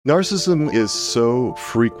Narcissism is so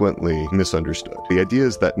frequently misunderstood. The idea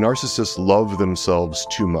is that narcissists love themselves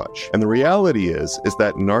too much. And the reality is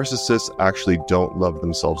that narcissists actually don't love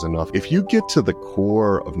themselves enough. If you get to the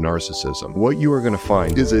core of narcissism, what you are going to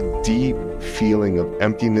find is a deep feeling of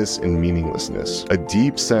emptiness and meaninglessness, a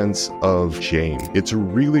deep sense of shame. It's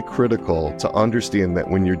really critical to understand that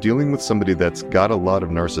when you're dealing with somebody that's got a lot of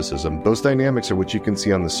narcissism, those dynamics are what you can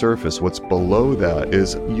see on the surface. What's below that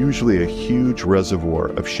is usually a huge reservoir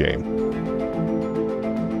of shame.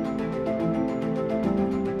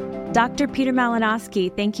 Dr. Peter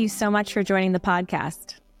Malinoski, thank you so much for joining the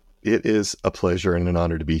podcast. It is a pleasure and an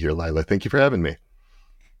honor to be here, Lila. Thank you for having me.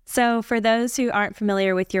 So for those who aren't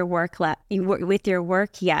familiar with your work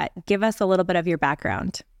yet, give us a little bit of your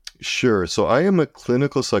background. Sure. So I am a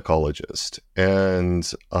clinical psychologist, and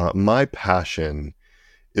my passion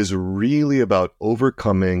is really about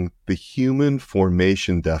overcoming the human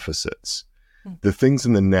formation deficits, the things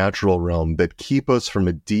in the natural realm that keep us from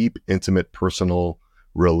a deep, intimate, personal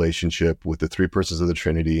relationship with the three persons of the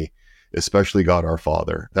Trinity, especially God our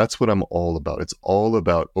Father. That's what I'm all about. It's all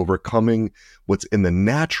about overcoming what's in the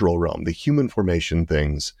natural realm, the human formation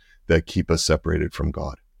things that keep us separated from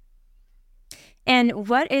God. And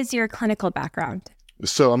what is your clinical background?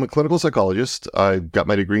 So I'm a clinical psychologist. I got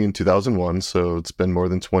my degree in 2001, so it's been more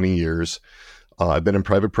than 20 years. I've been in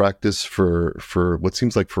private practice for what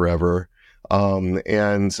seems like forever.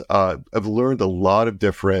 And I've learned a lot of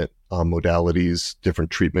different modalities,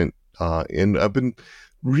 different treatment, and I've been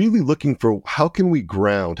really looking for how can we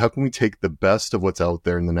take the best of what's out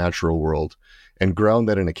there in the natural world and ground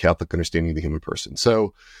that in a Catholic understanding of the human person.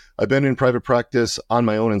 So I've been in private practice on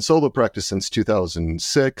my own and solo practice since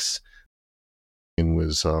 2006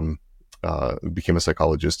 and became a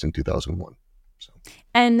psychologist in 2001. So.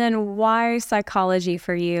 And then why psychology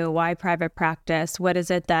for you? Why private practice? What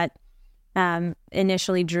is it that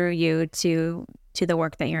initially drew you to the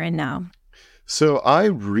work that you're in now? So I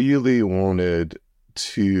really wanted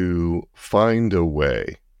to find a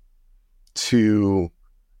way to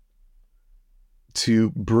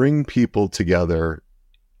bring people together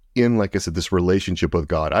in, like I said, this relationship with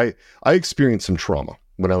God. I experienced some trauma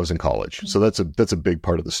when I was in college. So that's a big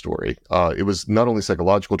part of the story. It was not only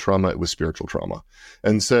psychological trauma, it was spiritual trauma.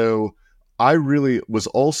 And so I really was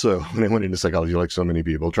also, when I went into psychology, like so many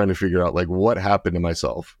people, trying to figure out like what happened to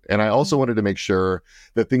myself. And I also wanted to make sure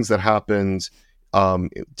that things that happened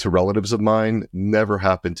to relatives of mine never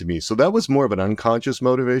happened to me. So that was more of an unconscious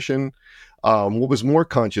motivation. What was more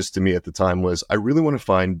conscious to me at the time was I really want to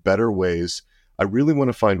find better ways. I really want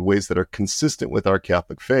to find ways that are consistent with our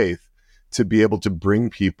Catholic faith to be able to bring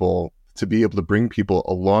people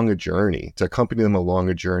along a journey, to accompany them along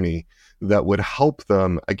a journey that would help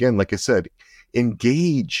them, again, like I said,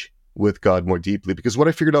 engage with God more deeply. Because what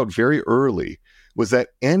I figured out very early was that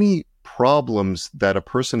any problems that a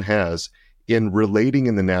person has in relating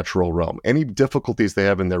in the natural realm, any difficulties they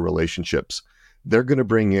have in their relationships, they're going to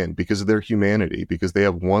bring in, because of their humanity, because they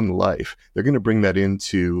have one life, they're going to bring that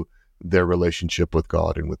into their relationship with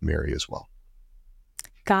God and with Mary as well.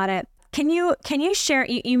 Got it. Can you share,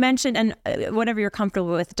 you mentioned, and whatever you're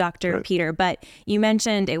comfortable with, Dr. Right. Peter, but you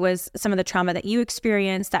mentioned it was some of the trauma that you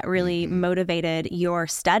experienced that really motivated your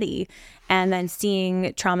study, and then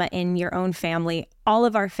seeing trauma in your own family. All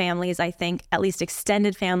of our families, I think, at least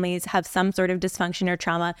extended families, have some sort of dysfunction or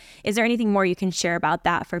trauma. Is there anything more you can share about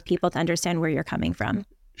that for people to understand where you're coming from?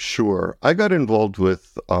 Sure. I got involved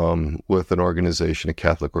with an organization, a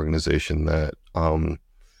Catholic organization that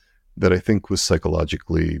I think was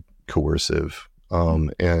psychologically coercive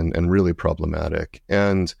and really problematic.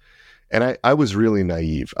 And I was really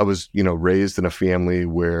naive. I was, raised in a family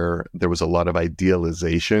where there was a lot of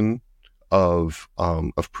idealization of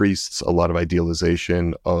priests, a lot of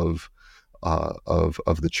idealization of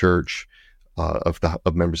the church,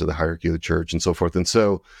 of members of the hierarchy of the church, and so forth. And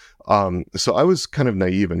so I was kind of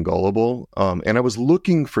naive and gullible, and I was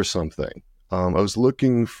looking for something. I was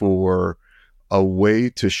looking for a way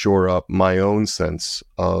to shore up my own sense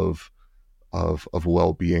of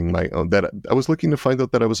well-being, that I was looking to find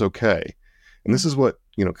out that I was okay. And this is what,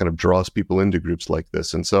 kind of draws people into groups like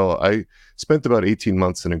this. And so I spent about 18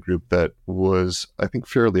 months in a group that was, I think,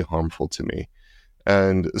 fairly harmful to me.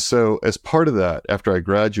 And so as part of that, after I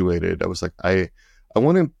graduated, I was like, I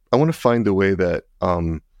want to find a way that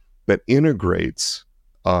that integrates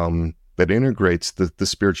the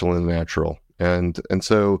spiritual and the natural. And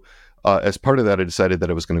so as part of that, I decided that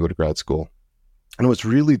I was going to go to grad school. And I was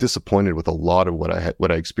really disappointed with a lot of what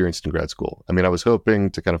I experienced in grad school. I mean, I was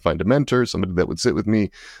hoping to kind of find a mentor, somebody that would sit with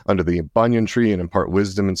me under the banyan tree and impart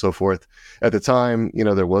wisdom and so forth. At the time,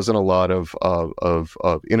 there wasn't a lot of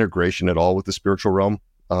integration at all with the spiritual realm.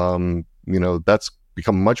 That's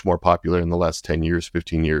become much more popular in the last 10 years,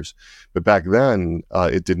 15 years. But back then,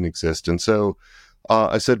 it didn't exist. And so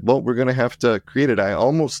I said, well, we're going to have to create it. I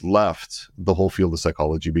almost left the whole field of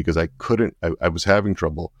psychology because I was having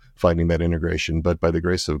trouble finding that integration. But by the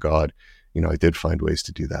grace of God, I did find ways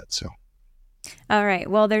to do that. So. All right.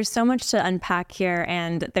 Well, there's so much to unpack here,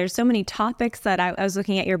 and there's so many topics that I was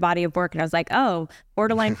looking at your body of work, and I was like, oh,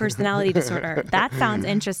 borderline personality disorder. That sounds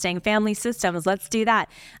interesting. Family systems. Let's do that.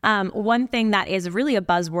 One thing that is really a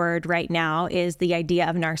buzzword right now is the idea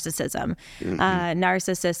of narcissism.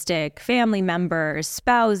 Narcissistic family members,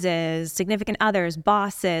 spouses, significant others,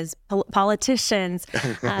 bosses, politicians.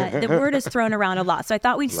 The word is thrown around a lot. So I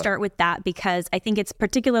thought we'd start with that because I think it's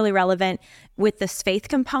particularly relevant with this faith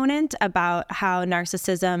component about how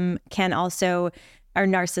narcissism can also, or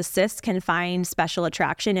narcissists can find special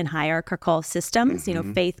attraction in hierarchical systems,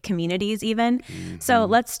 faith communities even. So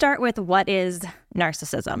let's start with what is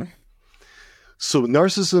narcissism? So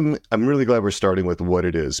narcissism, I'm really glad we're starting with what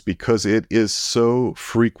it is because it is so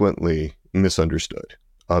frequently misunderstood.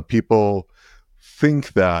 People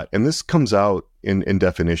think that, and this comes out in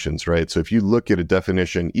definitions, right? So if you look at a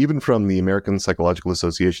definition, even from the American Psychological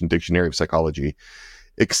Association Dictionary of Psychology,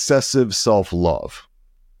 excessive self-love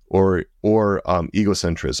or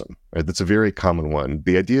egocentrism, right? That's a very common one.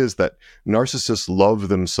 The idea is that narcissists love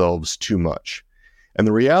themselves too much. And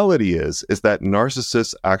the reality is that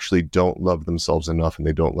narcissists actually don't love themselves enough, and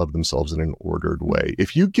they don't love themselves in an ordered way.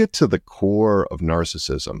 If you get to the core of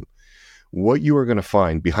narcissism, what you are going to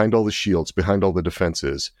find behind all the shields, behind all the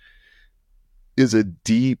defenses, is a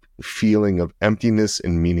deep feeling of emptiness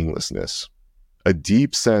and meaninglessness, a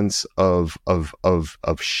deep sense of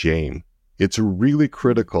shame. It's really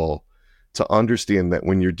critical to understand that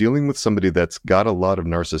when you're dealing with somebody that's got a lot of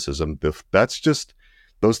narcissism, that's just,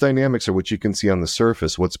 those dynamics are what you can see on the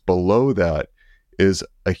surface. What's below that is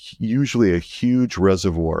usually a huge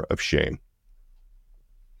reservoir of shame.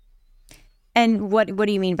 And what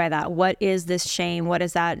do you mean by that? What is this shame? What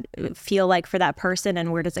does that feel like for that person,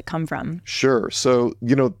 and where does it come from? Sure. So,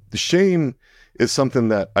 the shame is something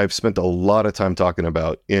that I've spent a lot of time talking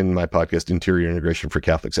about in my podcast, Interior Integration for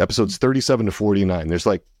Catholics, episodes 37 to 49. There's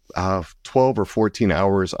like 12 or 14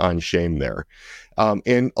 hours on shame there.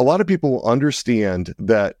 And a lot of people will understand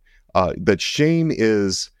that shame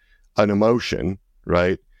is an emotion,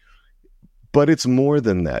 right? But it's more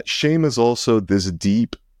than that. Shame is also this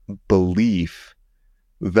deep belief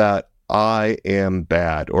that I am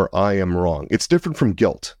bad or I am wrong. It's different from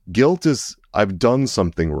guilt. Guilt is I've done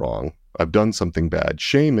something wrong. I've done something bad.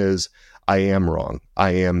 Shame is I am wrong. I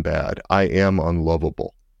am bad. I am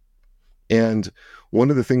unlovable. And one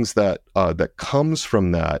of the things that comes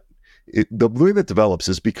from that, the way that develops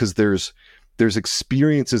is because there's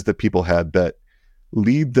experiences that people had that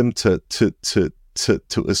lead them to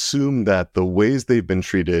assume that the ways they've been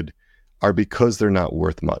treated are because they're not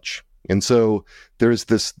worth much. And so there's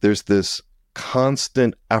this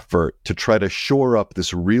constant effort to try to shore up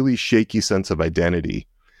this really shaky sense of identity,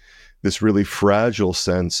 this really fragile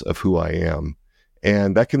sense of who I am.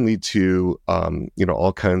 And that can lead to,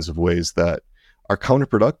 all kinds of ways that are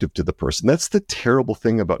counterproductive to the person. That's the terrible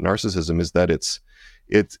thing about narcissism, is that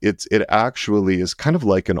it actually is kind of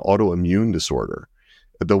like an autoimmune disorder.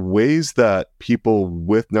 The ways that people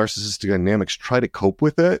with narcissistic dynamics try to cope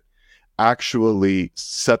with it actually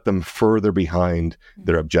set them further behind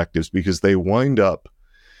their objectives, because they wind up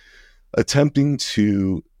attempting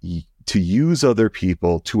to use other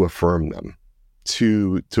people to affirm them,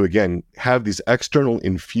 to again have these external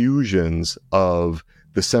infusions of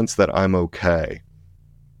the sense that I'm okay.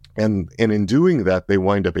 And in doing that, they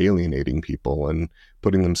wind up alienating people and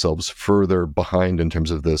putting themselves further behind in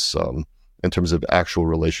terms of this, in terms of actual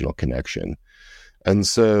relational connection. And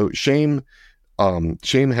so shame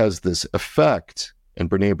has this effect, and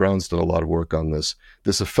Brene Brown's done a lot of work on this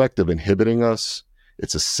effect of inhibiting us.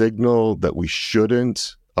 It's a signal that we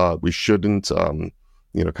shouldn't kind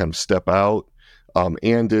of step out.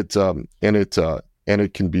 And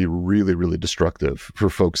it can be really, really destructive for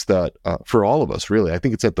folks that, for all of us, really. I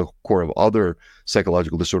think it's at the core of other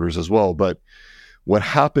psychological disorders as well. But what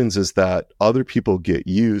happens is that other people get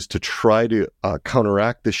used to try to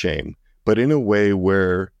counteract the shame, but in a way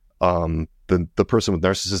where the person with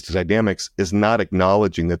narcissistic dynamics is not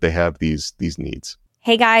acknowledging that they have these needs.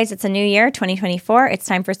 Hey guys, it's a new year, 2024. It's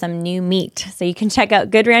time for some new meat. So you can check out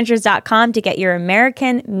goodranchers.com to get your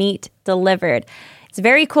American meat delivered. It's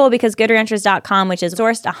very cool because goodranchers.com, which is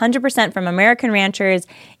sourced 100% from American ranchers,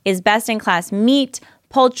 is best-in-class meat,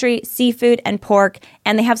 poultry, seafood, and pork.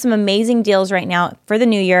 And they have some amazing deals right now for the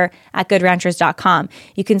new year at goodranchers.com.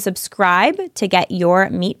 You can subscribe to get your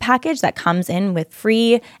meat package that comes in with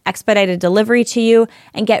free expedited delivery to you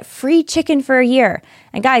and get free chicken for a year.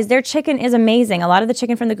 And guys, their chicken is amazing. A lot of the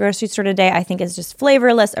chicken from the grocery store today, I think, is just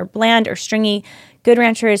flavorless or bland or stringy. Good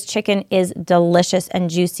Ranchers chicken is delicious and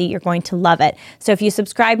juicy. You're going to love it. So if you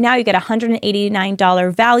subscribe now, you get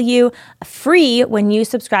 $189 value free when you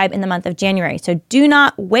subscribe in the month of January. So do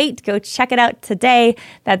not wait. Go check it out today.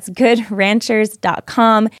 That's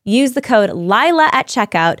goodranchers.com. Use the code Lila at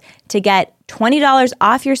checkout to get $20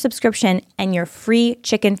 off your subscription and your free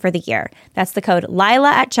chicken for the year. That's the code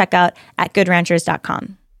Lila at checkout at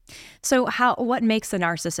goodranchers.com. So what makes a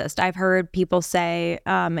narcissist? I've heard people say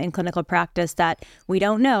in clinical practice that we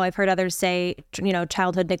don't know. I've heard others say,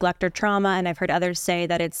 childhood neglect or trauma, and I've heard others say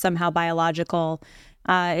that it's somehow biological.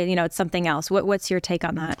 It's something else. What's your take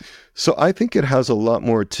on that? So I think it has a lot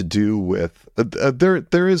more to do with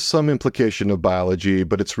there is some implication of biology,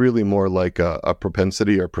 but it's really more like a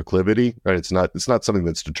propensity or proclivity, right? It's not something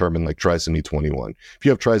that's determined like trisomy 21. If you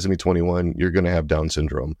have trisomy 21, you're going to have Down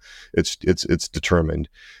syndrome. It's determined.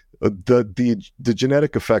 The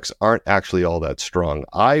genetic effects aren't actually all that strong.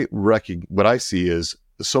 What I see is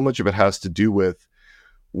so much of it has to do with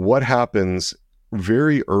what happens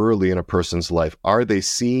very early in a person's life. Are they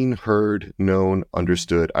seen, heard, known,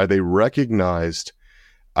 understood? Are they recognized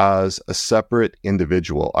as a separate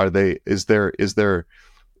individual? Is there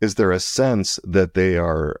a sense that they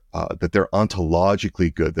are that they're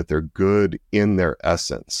ontologically good, that they're good in their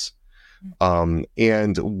essence? And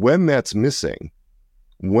when that's missing,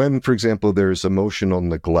 when, for example, there's emotional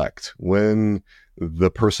neglect, when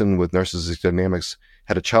the person with narcissistic dynamics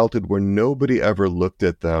had a childhood where nobody ever looked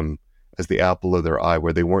at them as the apple of their eye,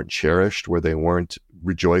 where they weren't cherished, where they weren't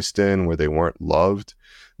rejoiced in, where they weren't loved,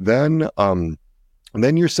 then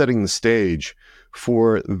you're setting the stage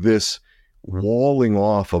for this walling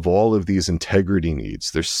off of all of these integrity needs.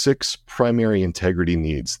 There's 6 primary integrity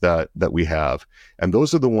needs that we have. And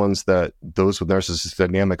those are the ones that those with narcissistic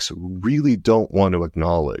dynamics really don't want to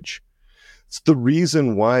acknowledge. It's the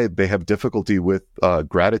reason why they have difficulty with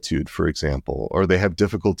gratitude, for example, or they have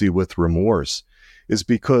difficulty with remorse, is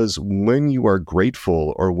because when you are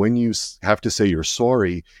grateful or when you have to say you're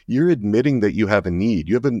sorry, you're admitting that you have a need.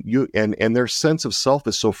 And their sense of self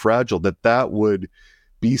is so fragile that would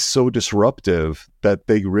be so disruptive that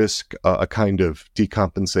they risk a kind of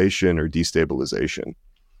decompensation or destabilization.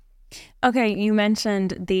 Okay, you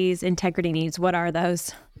mentioned these integrity needs. What are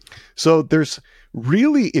those? So there's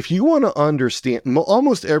really, if you want to understand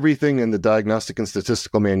almost everything in the Diagnostic and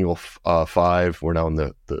Statistical Manual 5, we're now in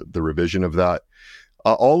the revision of that.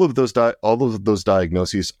 All of those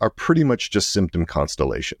diagnoses are pretty much just symptom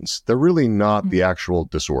constellations. They're really not the actual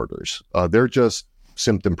disorders. They're just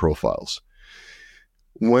symptom profiles.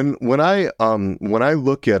 When I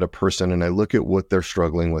look at a person and I look at what they're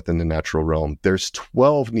struggling with in the natural realm, there's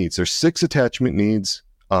 12 needs. There's 6 attachment needs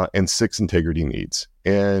and 6 integrity needs.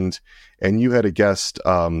 And you had a guest,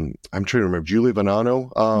 I'm trying to remember, Julie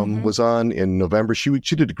Vanano was on in November. She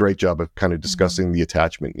did a great job of kind of discussing the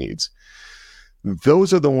attachment needs.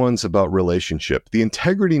 Those are the ones about relationship. The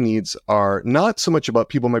integrity needs are not so much about,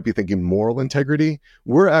 people might be thinking moral integrity.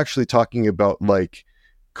 We're actually talking about like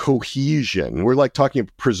cohesion. We're like talking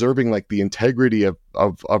about preserving like the integrity of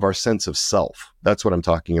our sense of self. That's what I'm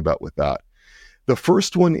talking about with that. The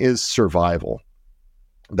first one is survival.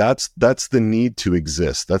 That's the need to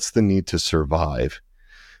exist. That's the need to survive.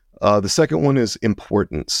 The second one is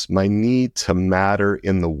importance. My need to matter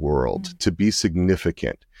in the world, to be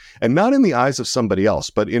significant, and not in the eyes of somebody else,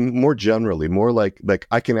 but in more generally, more like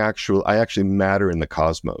I actually matter in the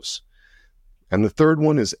cosmos. And the third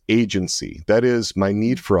one is agency. That is my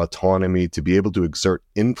need for autonomy, to be able to exert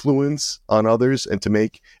influence on others and to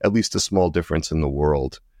make at least a small difference in the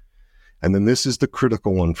world. And then this is the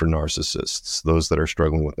critical one for narcissists, those that are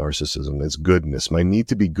struggling with narcissism, is goodness. My need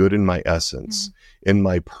to be good in my essence, in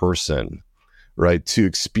my person, right? To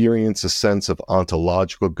experience a sense of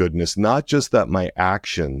ontological goodness, not just that my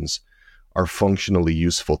actions are functionally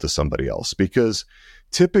useful to somebody else. Because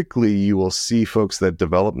typically you will see folks that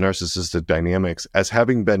develop narcissistic dynamics as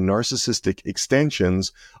having been narcissistic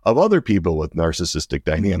extensions of other people with narcissistic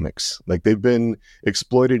dynamics. Like they've been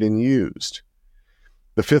exploited and used.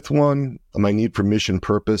 The fifth one, my need for mission,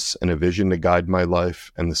 purpose, and a vision to guide my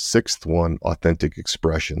life. And the sixth one, authentic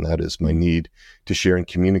expression. That is my need to share and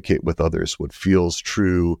communicate with others what feels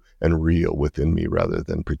true and real within me rather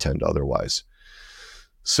than pretend otherwise.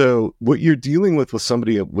 So what you're dealing with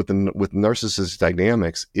somebody with narcissistic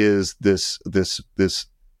dynamics is this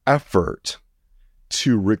effort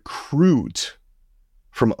to recruit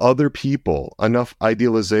from other people, enough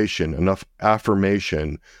idealization, enough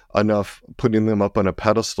affirmation, enough putting them up on a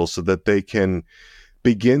pedestal so that they can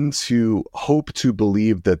begin to hope to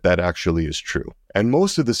believe that that actually is true. And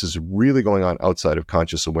most of this is really going on outside of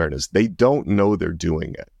conscious awareness. They don't know they're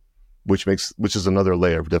doing it, which is another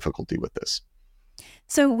layer of difficulty with this.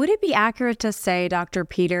 So would it be accurate to say, Dr.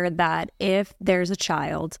 Peter, that if there's a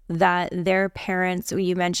child that their parents,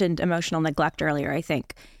 you mentioned emotional neglect earlier, I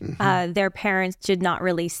think, their parents did not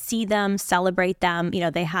really see them, celebrate them,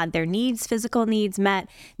 they had their needs, physical needs met,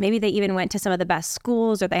 maybe they even went to some of the best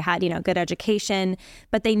schools or they had, good education,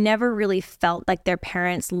 but they never really felt like their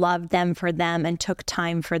parents loved them for them and took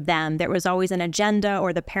time for them. There was always an agenda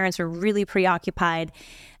or the parents were really preoccupied.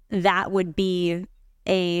 That would be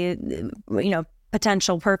a,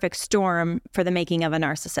 potential perfect storm for the making of a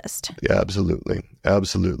narcissist. Yeah, absolutely.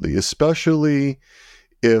 Absolutely. Especially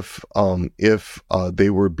if they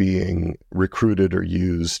were being recruited or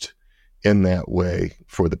used in that way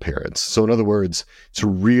for the parents. So in other words, it's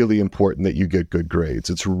really important that you get good grades.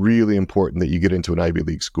 It's really important that you get into an Ivy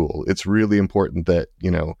League school. It's really important that,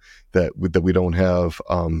 that we don't have,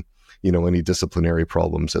 any disciplinary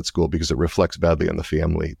problems at school because it reflects badly on the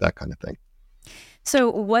family, that kind of thing.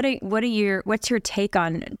 So what's your take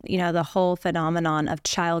on, the whole phenomenon of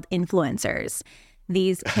child influencers?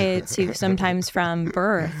 These kids who sometimes from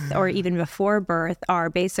birth or even before birth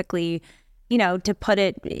are basically, to put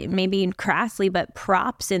it maybe crassly, but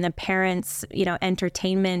props in the parents',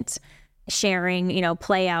 entertainment sharing,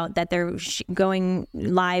 play out that they're going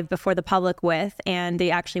live before the public with, and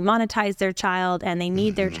they actually monetize their child and they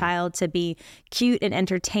need their child to be cute and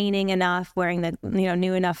entertaining enough, wearing the,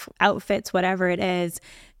 new enough outfits, whatever it is,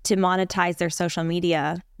 to monetize their social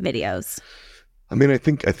media videos. I mean, I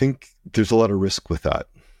think there's a lot of risk with that.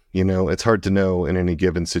 It's hard to know in any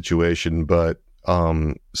given situation, but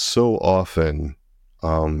so often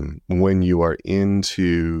when you are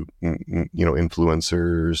into,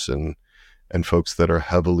 influencers and folks that are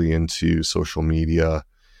heavily into social media,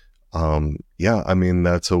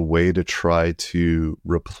 that's a way to try to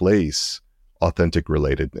replace authentic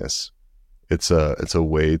relatedness. It's a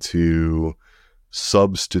way to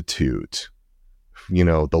substitute,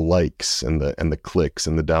 the likes and the clicks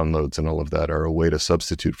and the downloads and all of that are a way to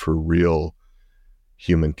substitute for real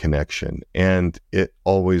human connection. And it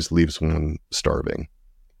always leaves one starving.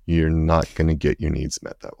 You're not going to get your needs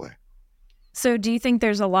met that way. So do you think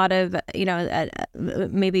there's a lot of,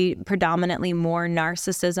 maybe predominantly more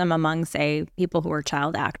narcissism among, say, people who are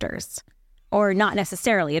child actors? Or not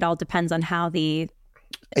necessarily? It all depends on how I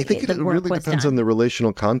think it really depends on the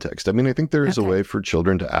relational context. I mean, I think there is a way for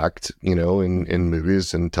children to act, in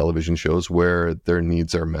movies and television shows where their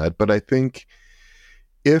needs are met. But I think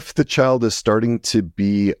if the child is starting to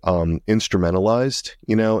be instrumentalized,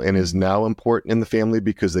 and is now important in the family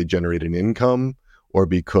because they generate an income, or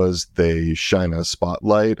because they shine a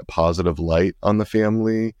spotlight, a positive light on the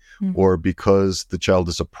family, or because the child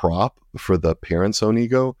is a prop for the parent's own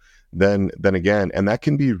ego, then again, and that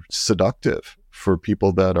can be seductive for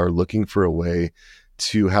people that are looking for a way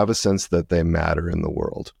to have a sense that they matter in the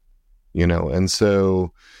world, and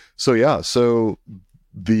so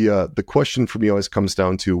the question for me always comes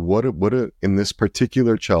down to what in this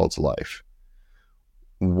particular child's life,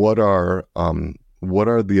 what are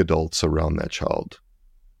the adults around that child?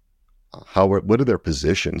 What are their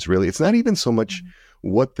positions, really? It's not even so much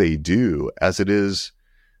what they do as it is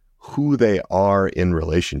who they are in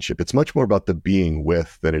relationship. It's much more about the being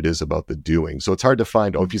with than it is about the doing. So it's hard to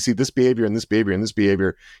find, if you see this behavior and this behavior and this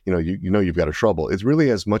behavior, you've got a trouble. It really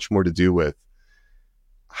has much more to do with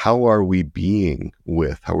how are we being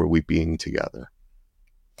together?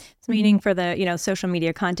 Meaning for the, social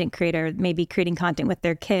media content creator, maybe creating content with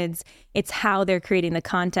their kids, it's how they're creating the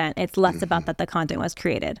content. It's less about that the content was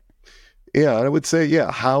created. Yeah, I would say,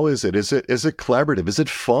 how is it? Is it collaborative? Is it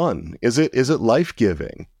fun? Is it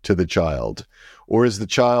life-giving to the child? Or is the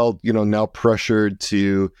child, now pressured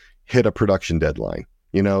to hit a production deadline?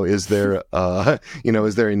 Is there a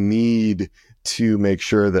need to make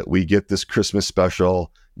sure that we get this Christmas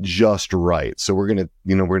special just right? So we're going to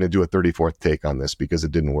do a 34th take on this because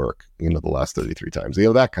it didn't work, the last 33 times,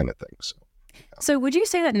 that kind of thing. So would you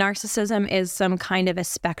say that narcissism is some kind of a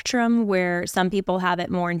spectrum where some people have it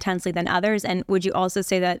more intensely than others? And would you also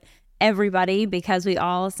say that everybody, because we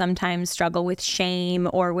all sometimes struggle with shame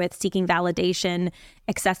or with seeking validation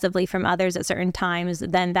excessively from others at certain times,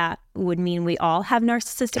 then that would mean we all have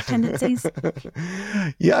narcissistic tendencies?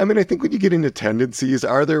 Yeah, I mean, I think when you get into tendencies,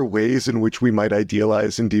 are there ways in which we might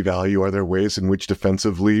idealize and devalue? Are there ways in which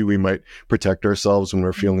defensively we might protect ourselves when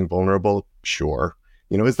we're feeling vulnerable? Sure.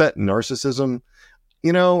 Is that narcissism?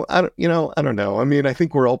 I don't know. I mean, I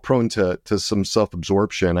think we're all prone to some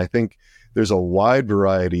self-absorption. I think there's a wide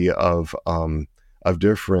variety of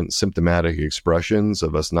different symptomatic expressions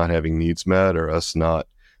of us not having needs met or us not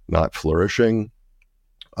flourishing.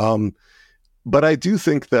 But I do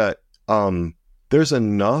think that there's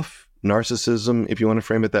enough narcissism, if you want to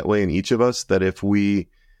frame it that way, in each of us, that if we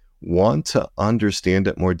want to understand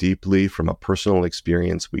it more deeply from a personal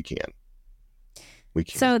experience, we can.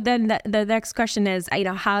 So then the next question is,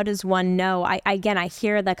 how does one know? I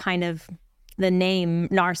hear the name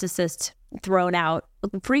narcissist thrown out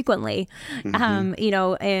frequently,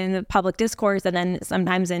 in public discourse, and then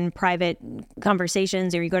sometimes in private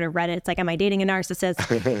conversations, or you go to Reddit, it's like, am I dating a narcissist?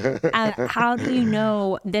 How do you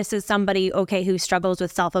know this is somebody, who struggles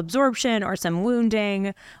with self-absorption or some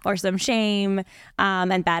wounding or some shame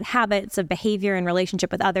and bad habits of behavior and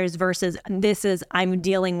relationship with others versus I'm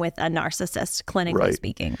dealing with a narcissist, clinically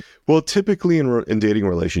speaking? Well, typically in dating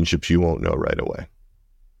relationships, you won't know right away.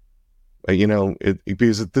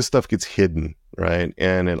 Because this stuff gets hidden, right?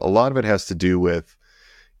 And a lot of it has to do with,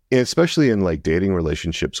 especially in like dating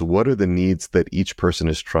relationships, what are the needs that each person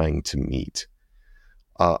is trying to meet?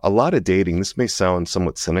 A lot of dating, this may sound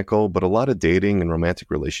somewhat cynical, but a lot of dating and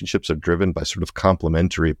romantic relationships are driven by sort of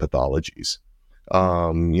complementary pathologies.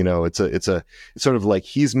 It's sort of like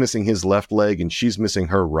he's missing his left leg and she's missing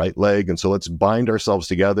her right leg. And so let's bind ourselves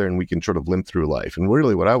together and we can sort of limp through life. And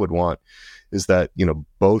really what I would want is that,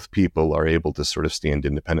 both people are able to sort of stand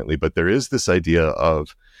independently. But there is this idea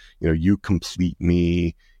of, you complete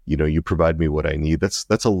me, you provide me what I need.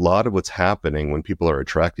 That's a lot of what's happening when people are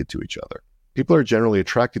attracted to each other. People are generally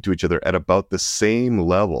attracted to each other at about the same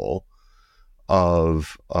level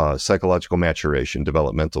of psychological maturation,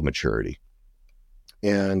 developmental maturity.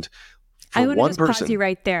 And I want to just pause you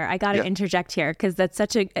right there. I got to interject here because that's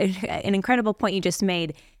such an incredible point you just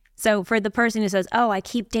made. So for the person who says, oh, I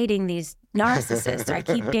keep dating these narcissists or I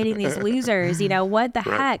keep dating these losers, what the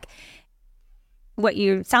heck? What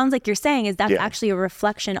sounds like you're saying is that's actually a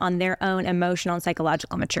reflection on their own emotional and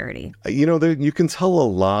psychological maturity. You can tell a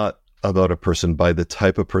lot about a person by the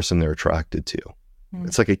type of person they're attracted to.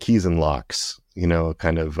 It's like a keys and locks,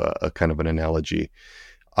 kind of an analogy.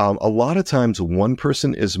 A lot of times one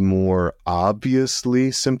person is more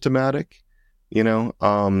obviously symptomatic,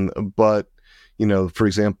 but for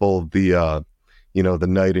example, the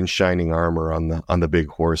knight in shining armor on the big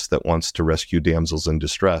horse that wants to rescue damsels in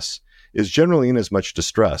distress is generally in as much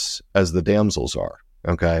distress as the damsels are.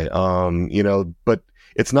 Okay. But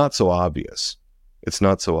it's not so obvious.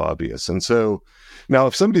 And so now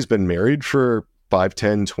if somebody's been married for 5,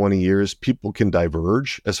 10, 20 years, people can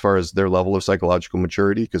diverge as far as their level of psychological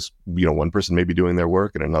maturity because, one person may be doing their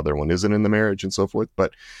work and another one isn't in the marriage and so forth.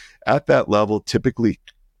 But at that level, typically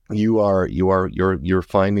you're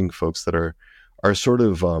finding folks that are sort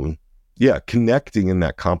of, connecting in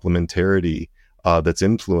that complementarity that's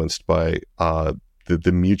influenced by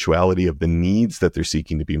the mutuality of the needs that they're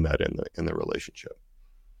seeking to be met in the relationship.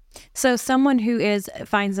 So someone who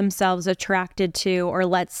finds themselves attracted to, or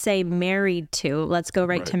let's say married to, let's go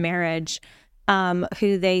right to marriage,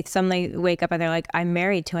 who they suddenly wake up and they're like, I'm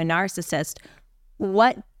married to a narcissist.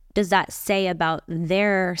 What does that say about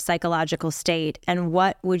their psychological state? And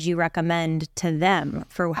what would you recommend to them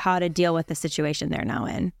for how to deal with the situation they're now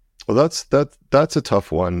in? Well, that's a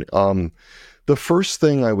tough one. The first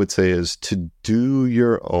thing I would say is to do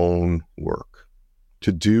your own work.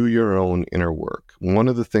 To do your own inner work. One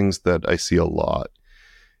of the things that I see a lot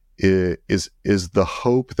is the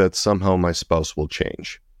hope that somehow my spouse will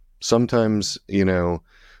change. Sometimes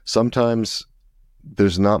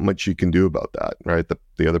there's not much you can do about that, right?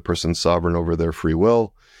 The other person's sovereign over their free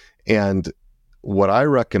will. And what I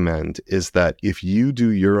recommend is that if you do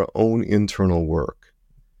your own internal work,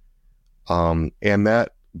 and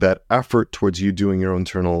that effort towards you doing your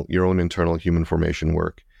own internal human formation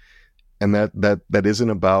work, and that isn't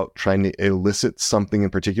about trying to elicit something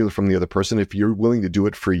in particular from the other person. If you're willing to do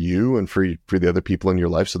it for you and for the other people in your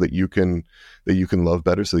life so that you can love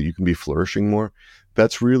better, so that you can be flourishing more,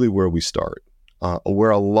 that's really where we start.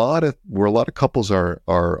 Where a lot of couples are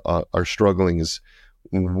struggling is,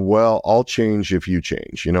 well, I'll change if you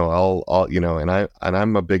change. And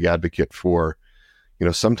I'm a big advocate for,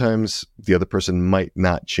 sometimes the other person might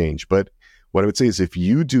not change, but what I would say is if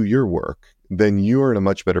you do your work, then you are in a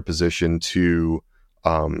much better position to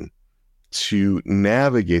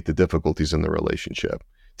navigate the difficulties in the relationship,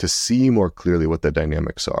 to see more clearly what the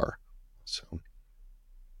dynamics are. So,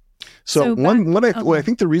 So I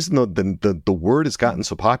think the reason the word has gotten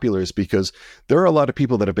so popular is because there are a lot of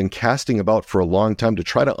people that have been casting about for a long time to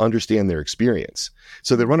try to understand their experience.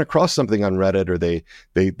 So they run across something on Reddit, or they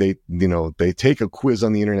take a quiz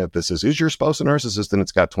on the internet that says, "Is your spouse a narcissist?" And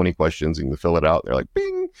it's got 20 questions, and you fill it out. And they're like,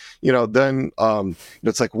 "Bing," then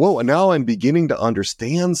it's like, whoa! And now I'm beginning to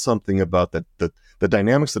understand something about the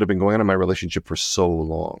dynamics that have been going on in my relationship for so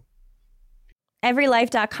long.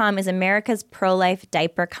 EveryLife.com is America's pro-life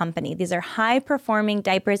diaper company. These are high-performing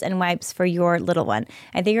diapers and wipes for your little one.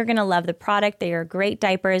 I think you're going to love the product. They are great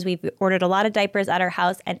diapers. We've ordered a lot of diapers at our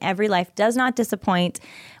house, and EveryLife does not disappoint.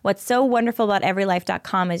 What's so wonderful about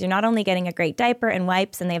EveryLife.com is you're not only getting a great diaper and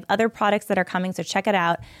wipes, and they have other products that are coming, so check it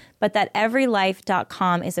out, but that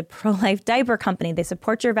EveryLife.com is a pro-life diaper company. They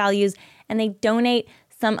support your values, and they donate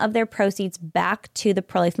some of their proceeds back to the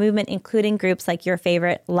pro-life movement, including groups like your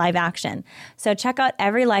favorite Live Action. So check out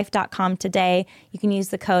everylife.com today. You can use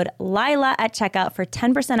the code LILA at checkout for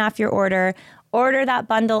 10% off your order. Order that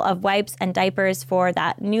bundle of wipes and diapers for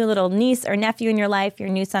that new little niece or nephew in your life, your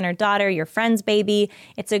new son or daughter, your friend's baby.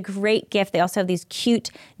 It's a great gift. They also have these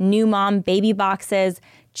cute new mom baby boxes.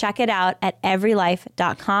 Check it out at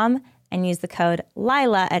everylife.com and use the code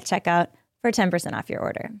LILA at checkout for 10% off your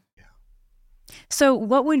order. So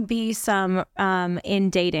what would be some, in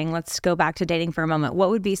dating, let's go back to dating for a moment, what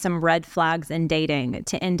would be some red flags in dating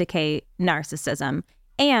to indicate narcissism?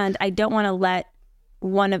 And I don't want to let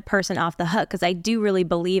one person off the hook, because I do really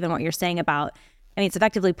believe in what you're saying about, it's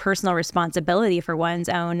effectively personal responsibility for one's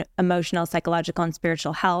own emotional, psychological, and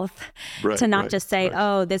spiritual health, to not just say,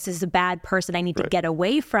 oh, this is a bad person I need to get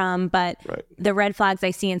away from, but the red flags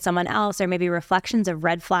I see in someone else are maybe reflections of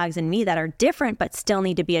red flags in me that are different, but still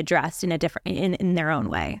need to be addressed in a different, in their own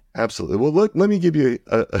way. Absolutely. Well, look, let me give you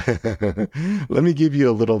a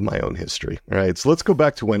little of my own history. All right. So let's go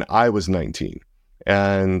back to when I was 19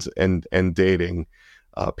 and dating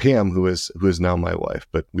Pam, who is now my wife.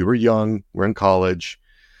 But we were young, we're in college.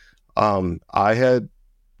 I had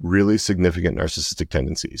really significant narcissistic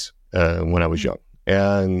tendencies when I was young.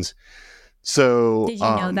 And so did you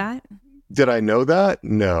know that? Did I know that?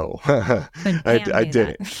 No. I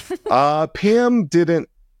didn't. Pam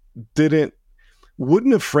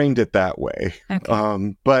wouldn't have framed it that way.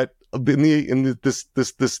 Okay. But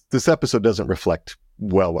this episode doesn't reflect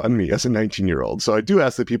well on me as a 19-year-old. So I do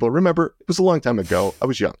ask that people remember it was a long time ago. I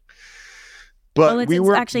was young. But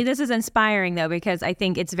actually, this is inspiring, though, because I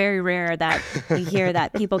think it's very rare that we hear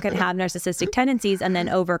that people can have narcissistic tendencies and then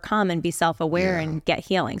overcome and be self-aware and get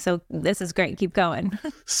healing. So this is great. Keep going.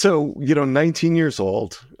 So, 19 years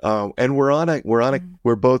old, and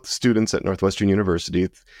we're both students at Northwestern University.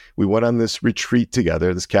 We went on this retreat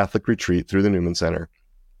together, this Catholic retreat through the Newman Center.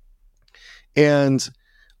 And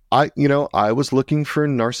I was looking for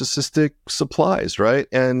narcissistic supplies, right?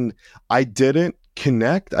 And I didn't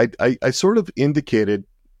connect. I sort of indicated,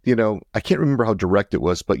 I can't remember how direct it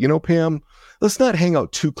was, but Pam, let's not hang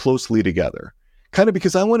out too closely together. Kind of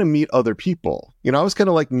because I want to meet other people. I was kind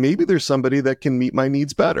of like, maybe there's somebody that can meet my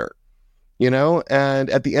needs better, and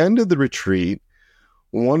at the end of the retreat,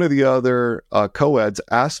 one of the other co-eds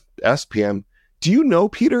asked Pam, do you know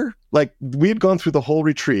Peter? Like, we had gone through the whole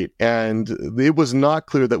retreat and it was not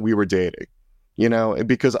clear that we were dating,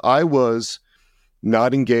 because I was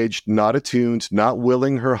not engaged, not attuned, not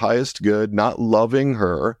willing her highest good, not loving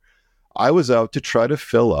her. I was out to try to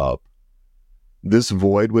fill up this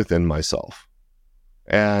void within myself.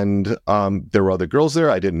 And there were other girls there.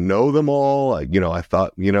 I didn't know them all. I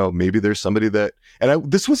thought, maybe there's somebody that, and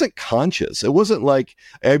this wasn't conscious. It wasn't like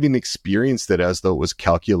I even experienced it as though it was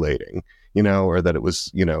calculating, or that it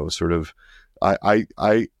was, sort of,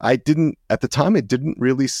 I didn't, at the time, I didn't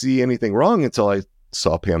really see anything wrong until I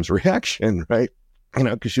saw Pam's reaction, right?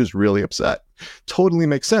 Because she was really upset. Totally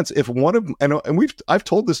makes sense. If one of, and I've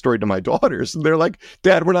told this story to my daughters, and they're like,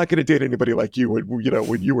 Dad, we're not going to date anybody like you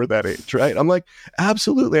when you were that age, right? I'm like,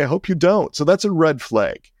 absolutely. I hope you don't. So that's a red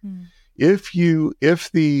flag. If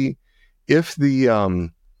the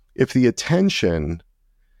attention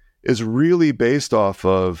is really based off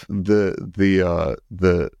of the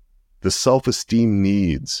self-esteem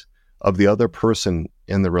needs of the other person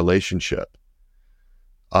in the relationship,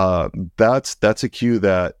 that's a cue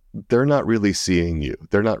that they're not really seeing you.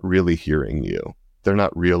 They're not really hearing you. They're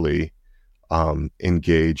not really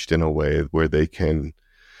engaged in a way where they can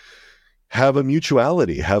have a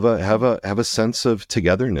mutuality, have a sense of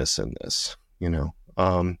togetherness in this,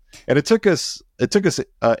 and it took us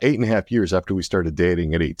 8.5 years after we started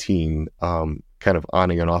dating at 18, kind of on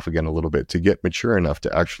and off again a little bit, to get mature enough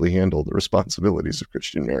to actually handle the responsibilities of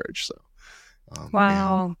Christian marriage. So,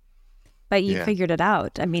 wow. But you figured it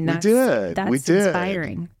out. I mean, that's we did.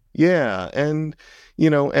 inspiring. Yeah, and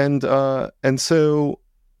and so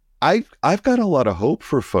I've got a lot of hope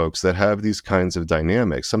for folks that have these kinds of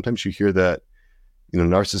dynamics. Sometimes you hear that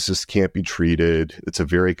narcissists can't be treated. It's a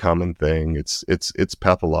very common thing. It's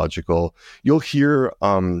pathological. You'll hear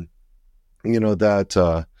that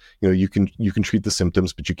you can treat the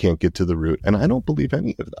symptoms, but you can't get to the root. And I don't believe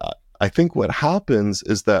any of that. I think what happens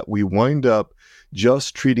is that we wind up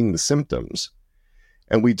just treating the symptoms,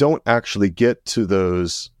 and we don't actually get to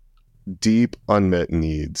those deep unmet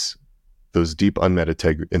needs, those deep unmet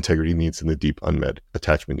integrity needs and the deep unmet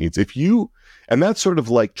attachment needs. And that's sort of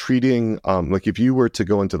like treating, like if you were to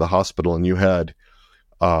go into the hospital and you had,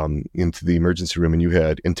 into the emergency room and you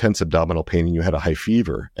had intense abdominal pain and you had a high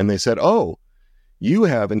fever, and they said, oh, you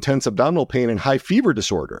have intense abdominal pain and high fever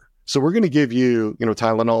disorder. So we're going to give you,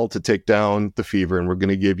 Tylenol to take down the fever, and we're going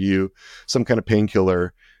to give you some kind of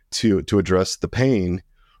painkiller to address the pain.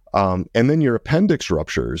 And then your appendix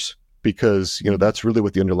ruptures because, that's really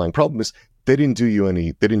what the underlying problem is. They didn't do you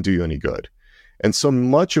any good. And so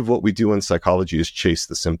much of what we do in psychology is chase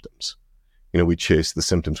the symptoms. We chase the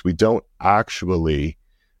symptoms. We don't actually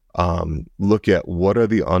look at what are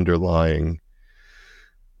the underlying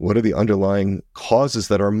causes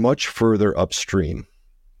that are much further upstream.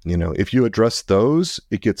 If you address those,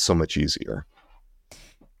 it gets so much easier.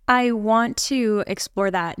 I want to explore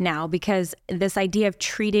that now, because this idea of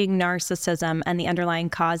treating narcissism and the underlying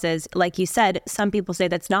causes, like you said, some people say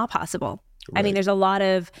that's not possible. Right. I mean, there's a lot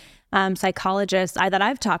of psychologists that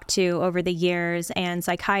I've talked to over the years and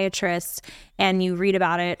psychiatrists, and you read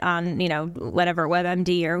about it on, whatever,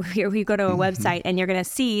 WebMD, or you go to a website and you're going to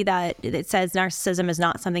see that it says narcissism is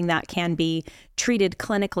not something that can be treated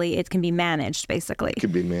clinically. It can be managed, basically. It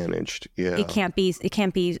can be managed, yeah. It can't be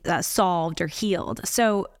solved or healed.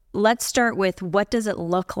 So let's start with, what does it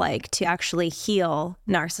look like to actually heal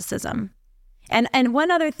narcissism? And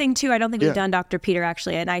one other thing too, I don't think we've done, Dr. Peter,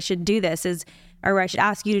 actually, and I should do this, or I should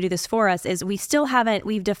ask you to do this for us, is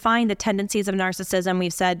we've defined the tendencies of narcissism.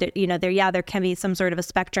 We've said that, there can be some sort of a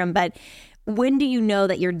spectrum, but when do you know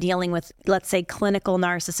that you're dealing with, let's say, clinical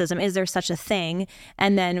narcissism? Is there such a thing?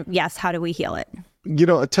 And then, yes, how do we heal it?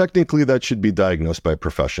 Technically that should be diagnosed by a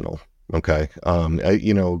professional. Okay.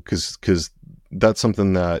 Because that's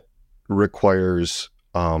something that requires,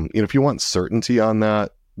 if you want certainty on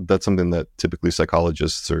that, that's something that typically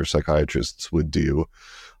psychologists or psychiatrists would do.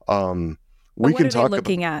 What are they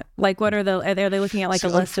looking at? Like, are they looking at like a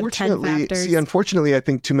list of 10 factors? Unfortunately, I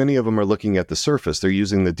think too many of them are looking at the surface. They're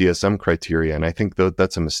using the DSM criteria, and I think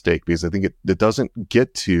that's a mistake, because I think it doesn't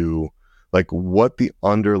get to like what the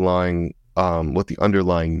underlying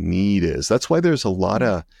need is. That's why there's a lot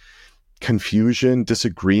of confusion,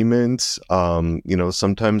 disagreement.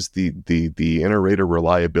 Sometimes the inter-rater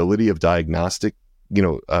reliability of diagnostic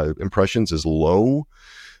impressions is low.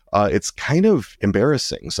 It's kind of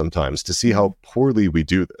embarrassing sometimes to see how poorly we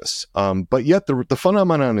do this. But yet the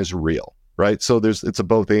phenomenon is real, right? So it's a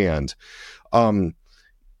both and. I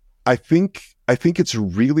think it's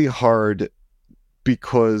really hard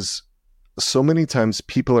because so many times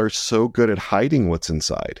people are so good at hiding what's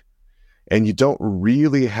inside, and you don't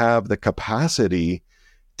really have the capacity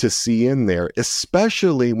to see in there,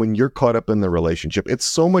 especially when you're caught up in the relationship. It's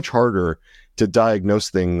so much harder to diagnose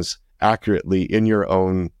things accurately in your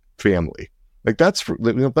own family. Like that's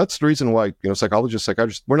the reason why psychologists,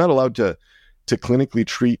 psychiatrists, we're not allowed to clinically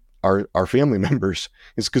treat our family members,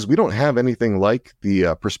 is because we don't have anything like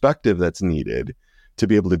the perspective that's needed to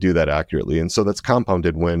be able to do that accurately. And so that's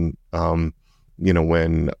compounded when there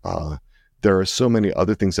are so many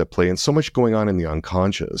other things at play and so much going on in the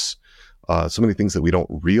unconscious, so many things that we don't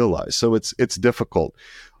realize. So it's difficult.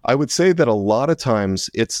 I would say that a lot of times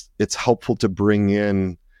it's helpful to bring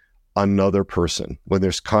in another person when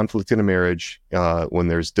there's conflict in a marriage, when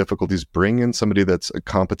there's difficulties. Bring in somebody that's a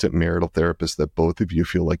competent marital therapist that both of you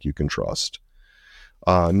feel like you can trust.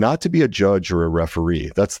 Not to be a judge or a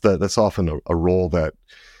referee. That's often a role that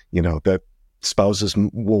that spouses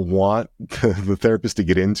will want the therapist to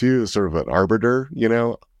get into, sort of an arbiter,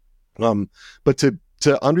 but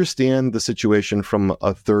to understand the situation from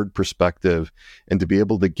a third perspective and to be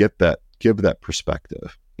able to give that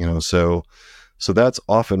perspective, so that's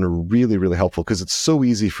often really, really helpful, because it's so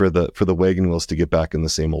easy for the wagon wheels to get back in the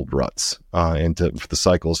same old ruts, and for the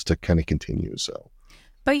cycles to kind of continue. So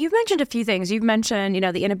But you've mentioned a few things. You've mentioned,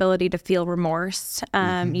 the inability to feel remorse.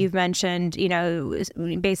 You've mentioned,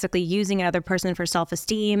 basically using another person for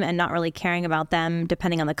self-esteem and not really caring about them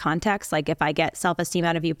depending on the context. Like if I get self-esteem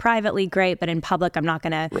out of you privately, great. But in public, I'm not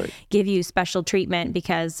going to give you special treatment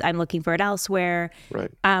because I'm looking for it elsewhere.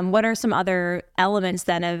 Right. What are some other elements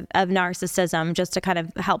then of narcissism, just to kind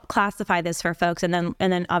of help classify this for folks? And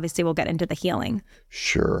then obviously we'll get into the healing.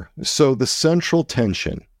 Sure. So the central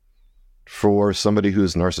tension for somebody who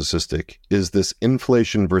is narcissistic is this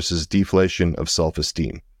inflation versus deflation of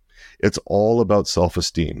self-esteem. It's all about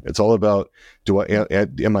self-esteem. It's all about,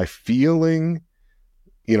 am I feeling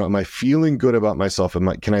good about myself?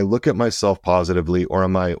 Can I look at myself positively, or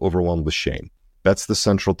am I overwhelmed with shame? That's the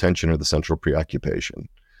central tension or the central preoccupation.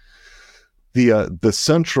 The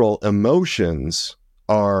central emotions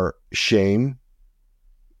are shame,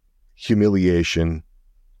 humiliation,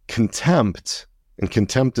 contempt. And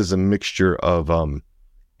contempt is a mixture of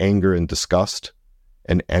anger and disgust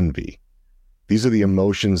and envy. These are the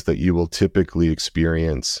emotions that you will typically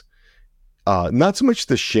experience. Not so much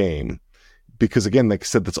the shame, because again, like I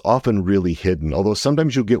said, that's often really hidden. Although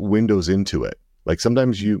sometimes you'll get windows into it. Like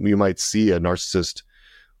sometimes you might see a narcissist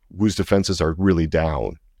whose defenses are really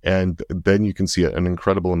down, and then you can see an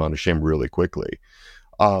incredible amount of shame really quickly.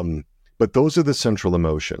 But those are the central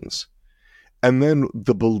emotions. And then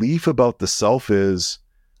the belief about the self is,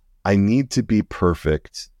 I need to be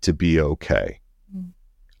perfect to be okay.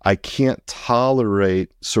 I can't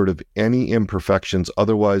tolerate sort of any imperfections.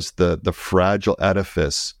 Otherwise, the fragile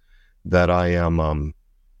edifice that I'm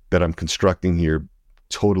constructing here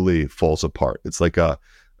totally falls apart. It's like a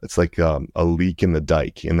leak in the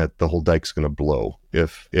dike, and that the whole dike's going to blow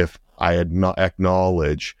if I had not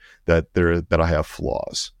acknowledge that I have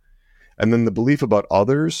flaws. And then the belief about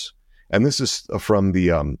others. And this is from the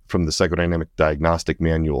Psychodynamic Diagnostic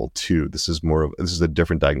Manual too. This is a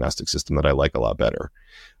different diagnostic system that I like a lot better.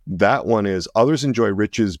 That one is, others enjoy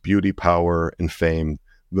riches, beauty, power, and fame.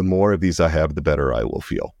 The more of these I have, the better I will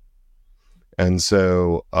feel. And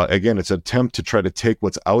so again, it's an attempt to try to take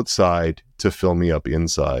what's outside to fill me up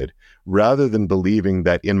inside, rather than believing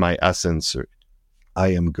that in my essence, I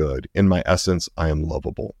am good. In my essence, I am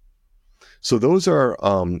lovable. So those are,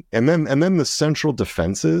 and then the central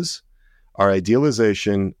defenses are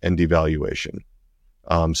idealization and devaluation.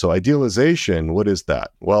 So idealization, what is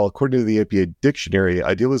that? Well, according to the APA dictionary,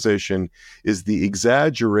 idealization is the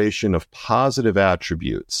exaggeration of positive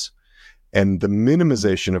attributes and the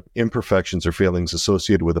minimization of imperfections or failings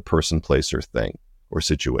associated with a person, place, or thing or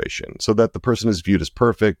situation, so that the person is viewed as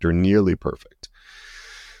perfect or nearly perfect.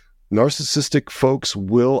 Narcissistic folks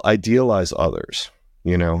will idealize others,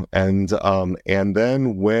 and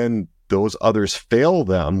then when those others fail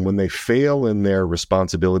them, when they fail in their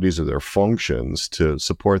responsibilities or their functions to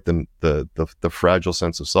support them, the fragile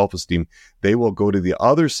sense of self-esteem, they will go to the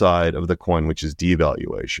other side of the coin, which is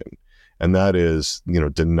devaluation. And that is,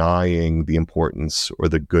 denying the importance or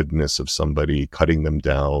the goodness of somebody, cutting them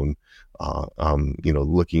down,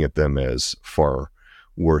 looking at them as far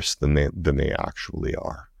worse than they actually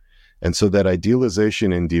are. And so that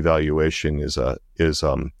idealization and devaluation is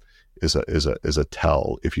a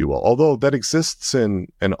tell, if you will, although that exists in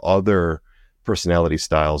other personality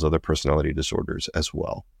styles, other personality disorders as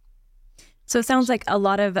well. So it sounds like a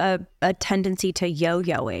lot of a tendency to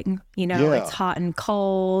yo-yoing, It's hot and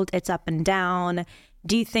cold, it's up and down.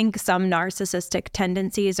 Do you think some narcissistic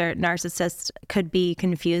tendencies or narcissists could be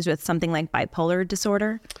confused with something like bipolar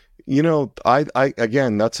disorder? I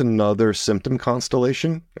again, that's another symptom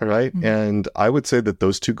constellation, right? Mm-hmm. And I would say that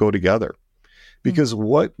those two go together. Because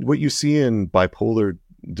what you see in bipolar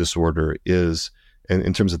disorder is,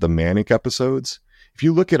 in terms of the manic episodes, if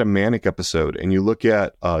you look at a manic episode and you look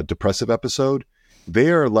at a depressive episode, they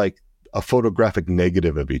are like a photographic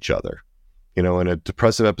negative of each other. In a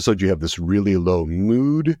depressive episode, you have this really low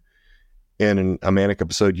mood, and in a manic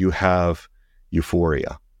episode, you have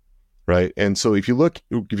euphoria, right? And so if you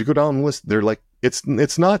go down the list, they're like,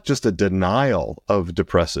 it's not just a denial of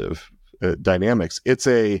depressive dynamics. It's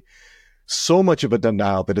so much of a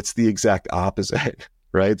denial that it's the exact opposite,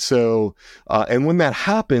 right? So, and when that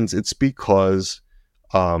happens, it's because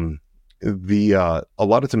a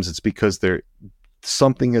lot of times it's because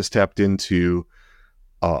something has tapped into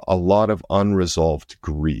a lot of unresolved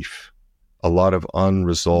grief, a lot of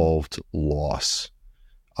unresolved loss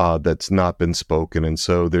that's not been spoken. And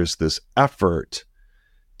so there's this effort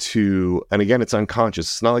and again, it's unconscious.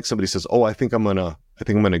 It's not like somebody says, "Oh, I think I'm gonna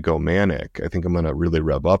go manic. I think I'm gonna really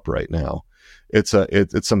rev up right now." It's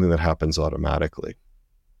something that happens automatically.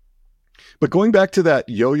 But going back to that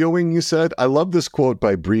yo-yoing you said, I love this quote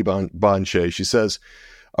by Brie Banchet. She says,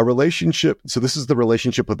 A relationship, so this is the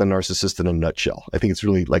relationship with a narcissist in a nutshell. I think it's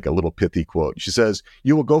really like a little pithy quote. She says,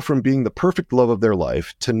 you will go from being the perfect love of their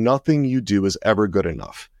life to nothing you do is ever good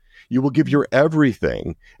enough. You will give your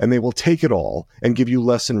everything and they will take it all and give you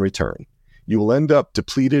less in return. You will end up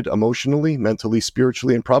depleted emotionally, mentally,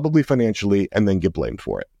 spiritually, and probably financially, and then get blamed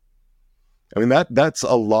for it. I mean, that's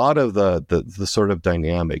a lot of the sort of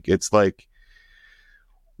dynamic. It's like,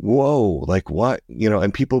 whoa, like what,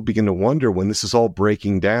 and people begin to wonder when this is all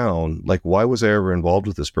breaking down, like, why was I ever involved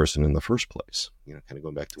with this person in the first place? Kind of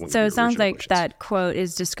going back to one of So your it sounds like questions. that quote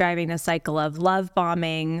is describing a cycle of love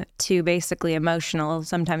bombing to basically emotional,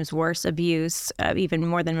 sometimes worse abuse, even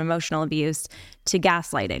more than emotional abuse, to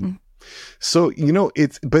gaslighting. So,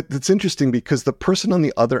 it's interesting because the person on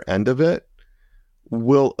the other end of it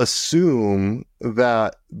will assume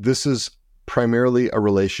that this is primarily a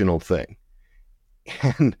relational thing.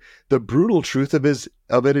 And the brutal truth of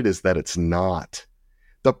it is that it's not.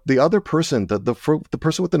 The other person, the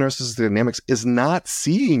person with the narcissistic dynamics is not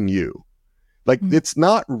seeing you. Like, it's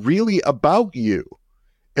not really about you.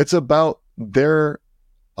 It's about their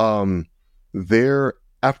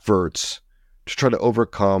efforts to try to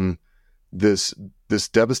overcome this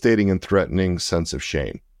devastating and threatening sense of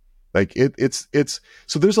shame. Like it's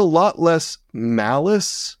so there's a lot less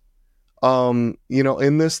malice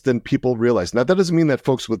in this than people realize. Now, that doesn't mean that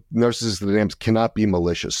folks with narcissistic dynamics cannot be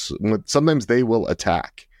malicious. Sometimes they will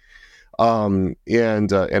attack, and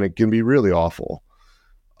it can be really awful.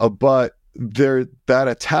 But that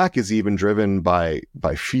attack is even driven by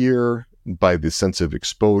fear, by the sense of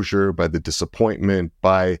exposure, by the disappointment,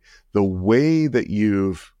 by the way that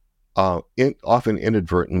you've often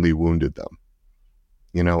inadvertently wounded them.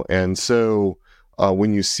 And so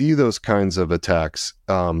when you see those kinds of attacks,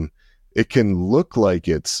 it can look like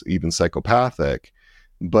it's even psychopathic,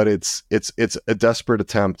 but it's a desperate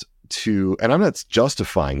attempt to, and I'm not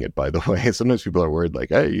justifying it, by the way. Sometimes people are worried, like,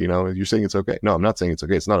 hey, you're saying it's okay. No, I'm not saying it's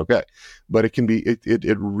okay. It's not okay. But it can be,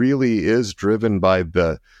 it really is driven by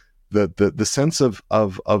the sense of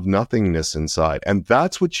nothingness inside. And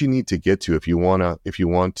that's what you need to get to if you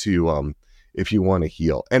want to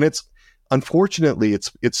heal. And unfortunately,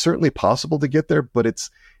 it's certainly possible to get there, but it's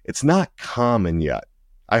not common yet.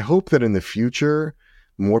 I hope that in the future,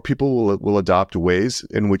 more people will adopt ways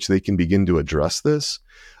in which they can begin to address this.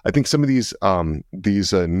 I think some of these new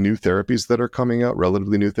therapies that are coming out,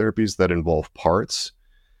 relatively new therapies that involve parts,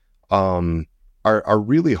 are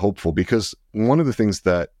really hopeful, because one of the things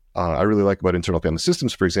that I really like about internal family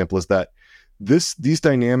systems, for example, is that these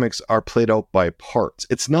dynamics are played out by parts.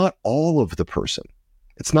 It's not all of the person.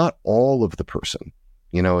 It's not all of the person.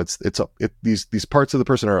 These parts of the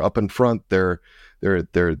person are up in front. They're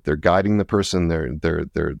guiding the person. They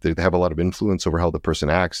have a lot of influence over how the person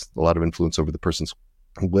acts, a lot of influence over the person's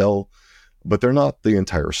will, but they're not the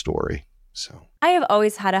entire story. So I have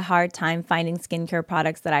always had a hard time finding skincare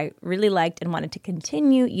products that I really liked and wanted to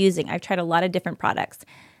continue using. I've tried a lot of different products.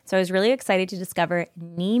 So I was really excited to discover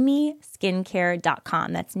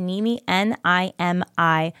NIMI.skincare.com. That's NIMI,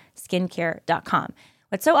 N-I-M-I, skincare.com.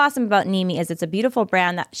 What's so awesome about NIMI is it's a beautiful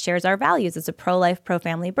brand that shares our values. It's a pro-life,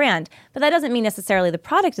 pro-family brand. But that doesn't mean necessarily the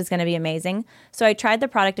product is going to be amazing. So I tried the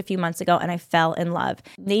product a few months ago and I fell in love.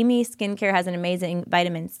 NIMI Skincare has an amazing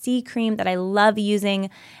vitamin C cream that I love using,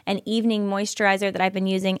 an evening moisturizer that I've been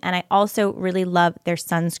using, and I also really love their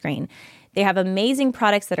sunscreen. They have amazing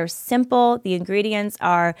products that are simple. The ingredients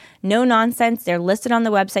are no nonsense. They're listed on the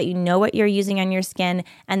website. You know what you're using on your skin,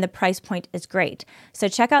 and the price point is great. So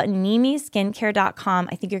check out NIMIskincare.com.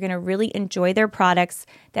 I think you're going to really enjoy their products.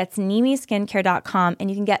 That's NIMIskincare.com, and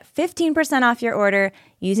you can get 15% off your order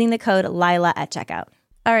using the code LILA at checkout.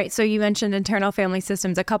 All right. So you mentioned internal family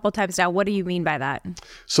systems a couple times now. What do you mean by that?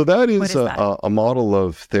 So that is a model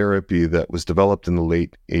of therapy that was developed in the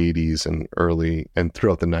late 80s and early and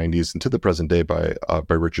throughout the 90s and to the present day by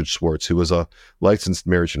Richard Schwartz, who was a licensed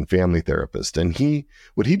marriage and family therapist. And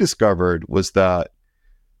what he discovered was what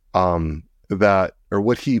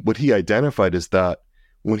he identified is that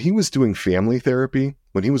when he was doing family therapy,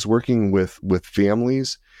 when he was working with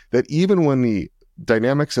families, that even when the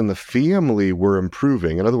dynamics in the family were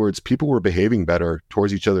improving, in other words, people were behaving better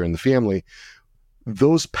towards each other in the family,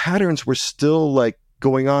 those patterns were still like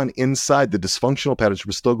going on inside. The dysfunctional patterns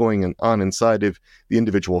were still going on inside of the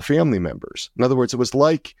individual family members. In other words, it was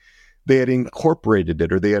like they had incorporated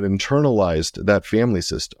it or they had internalized that family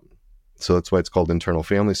system. So that's why it's called internal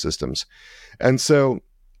family systems. And so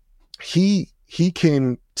he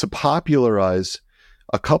came to popularize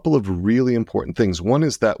a couple of really important things. One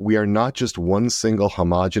is that we are not just one single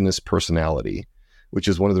homogenous personality, which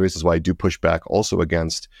is one of the reasons why I do push back also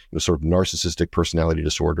against sort of narcissistic personality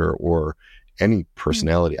disorder or any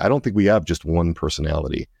personality. I don't think we have just one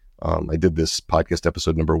personality. I did this podcast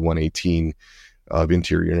episode number 118 of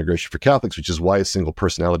interior integration for Catholics, which is why a single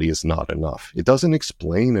personality is not enough. It doesn't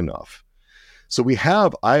explain enough. So we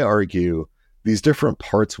have, I argue, these different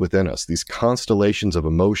parts within us, these constellations of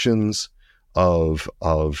emotions, of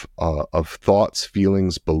thoughts,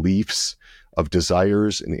 feelings, beliefs, of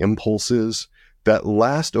desires and impulses that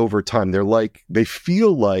last over time. They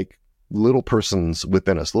feel like little persons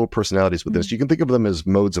within us, little personalities within us. You can think of them as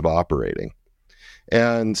modes of operating.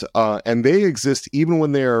 And they exist even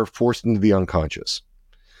when they are forced into the unconscious.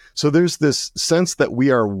 So there's this sense that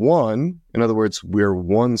we are one. In other words, we're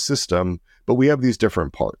one system, but we have these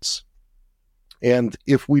different parts. And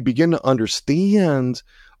if we begin to understand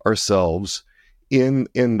ourselves in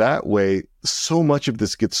that way, so much of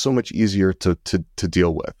this gets so much easier to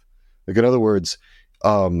deal with. Like, in other words,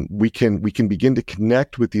 we can begin to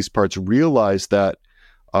connect with these parts, realize that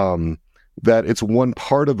that it's one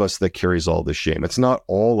part of us that carries all this shame. It's not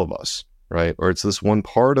all of us, right? Or it's this one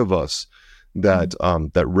part of us that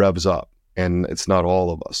that revs up, and it's not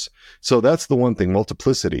all of us. So that's the one thing,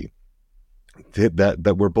 multiplicity,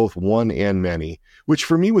 that we're both one and many, which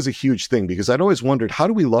for me was a huge thing, because I'd always wondered, how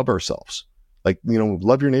do we love ourselves? Like,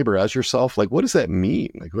 love your neighbor as yourself. Like, what does that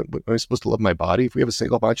mean? Like, what am I supposed to love my body? If we have a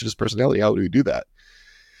single conscious personality, how do we do that?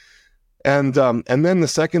 And then the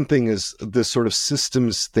second thing is this sort of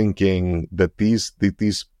systems thinking, that these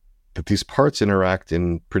parts interact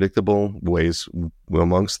in predictable ways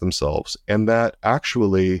amongst themselves, and that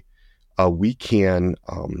actually we can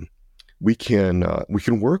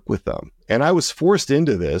work with them. And I was forced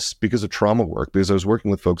into this because of trauma work, because I was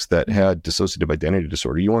working with folks that had dissociative identity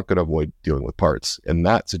disorder. You weren't going to avoid dealing with parts in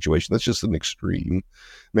that situation. That's just an extreme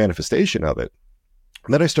manifestation of it.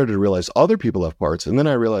 And then I started to realize other people have parts, and then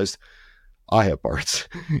I realized I have parts,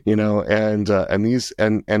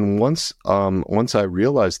 and once I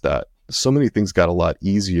realized that, so many things got a lot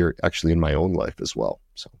easier actually in my own life as well.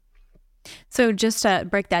 So just to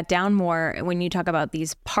break that down more, when you talk about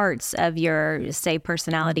these parts of your, say,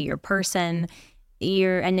 personality, your person,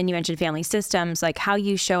 and then you mentioned family systems, like how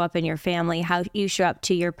you show up in your family, how you show up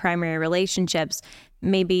to your primary relationships,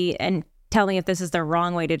 maybe, and tell me if this is the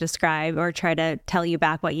wrong way to describe or try to tell you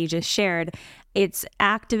back what you just shared. It's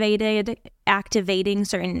activating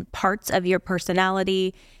certain parts of your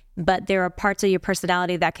personality, but there are parts of your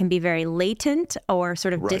personality that can be very latent or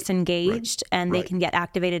sort of disengaged, and they can get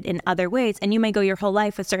activated in other ways. And you may go your whole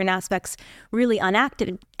life with certain aspects really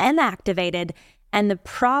inactivated. And the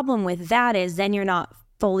problem with that is then you're not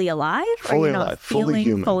fully alive, fully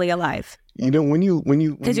human. Fully alive. When you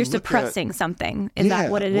because you're suppressing something. Is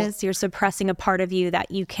that what it is? You're suppressing a part of you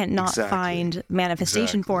that you cannot find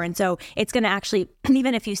manifestation for. And so it's going to actually,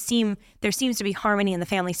 even if there seems to be harmony in the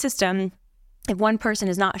family system, if one person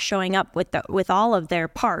is not showing up with all of their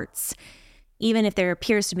parts, even if there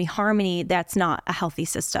appears to be harmony, that's not a healthy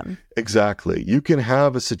system. Exactly. You can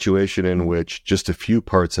have a situation in which just a few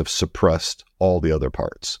parts have suppressed all the other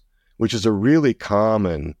parts, which is a really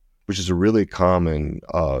common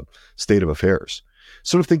state of affairs.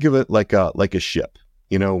 Sort of think of it like a ship,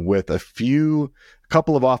 with a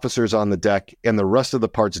couple of officers on the deck and the rest of the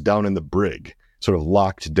parts down in the brig, sort of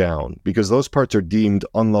locked down, because those parts are deemed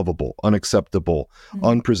unlovable, unacceptable,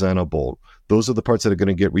 unpresentable. Those are the parts that are going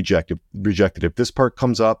to get rejected. If this part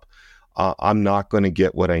comes up, I'm not going to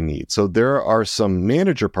get what I need. So there are some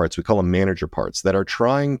manager parts, we call them manager parts, that are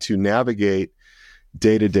trying to navigate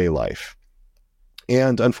day-to-day life.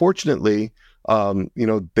 And unfortunately,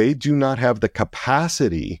 they do not have the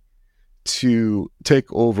capacity to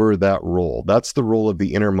take over that role. That's the role of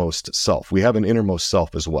the innermost self. We have an innermost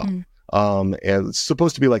self as well. And it's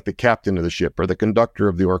supposed to be like the captain of the ship or the conductor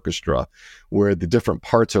of the orchestra, where the different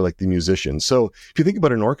parts are like the musicians. So if you think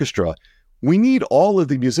about an orchestra, we need all of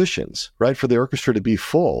the musicians, right, for the orchestra to be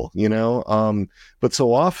full, but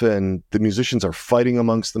so often the musicians are fighting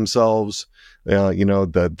amongst themselves,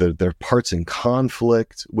 their parts in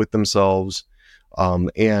conflict with themselves,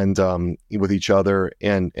 and with each other,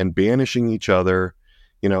 and banishing each other,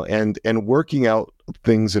 and working out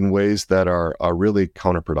things in ways that are really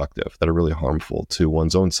counterproductive, that are really harmful to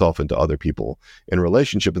one's own self and to other people in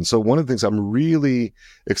relationship. And so one of the things I'm really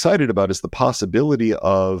excited about is the possibility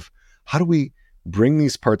of, how do we bring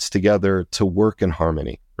these parts together to work in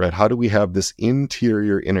harmony, right? How do we have this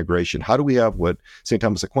interior integration? How do we have what St.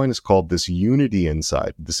 Thomas Aquinas called this unity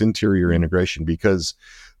inside, this interior integration? Because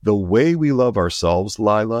the way we love ourselves,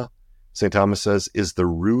 Lila, St. Thomas says, is the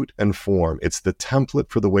root and form. It's the template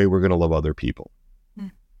for the way we're going to love other people.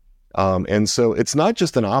 And so it's not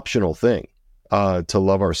just an optional thing. to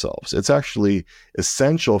love ourselves. It's actually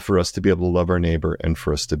essential for us to be able to love our neighbor and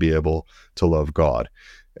for us to be able to love God.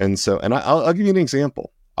 And so, and I'll give you an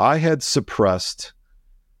example. I had suppressed,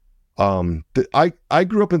 I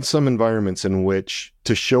grew up in some environments in which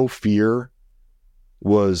to show fear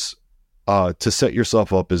was to set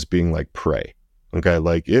yourself up as being like prey. Okay.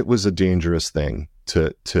 Like it was a dangerous thing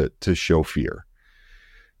to show fear.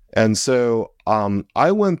 And so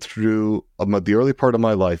I went through the early part of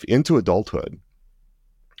my life into adulthood,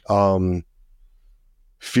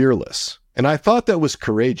 fearless. And I thought that was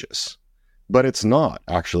courageous, but it's not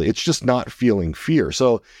actually. It's just not feeling fear.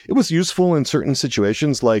 So it was useful in certain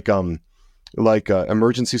situations like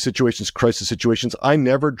emergency situations, crisis situations. I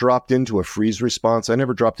never dropped into a freeze response. I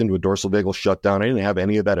never dropped into a dorsal vagal shutdown. I didn't have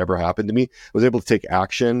any of that ever happen to me. I was able to take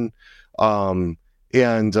action.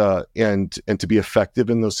 And to be effective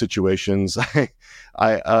in those situations.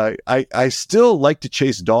 I still like to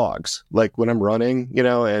chase dogs, like when I'm running,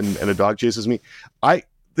 and a dog chases me.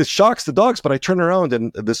 This shocks the dogs, but I turn around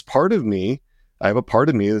and this part of me, I have a part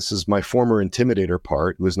of me, this is my former intimidator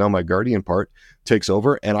part, who is now my guardian part, takes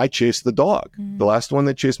over and I chase the dog. Mm-hmm. The last one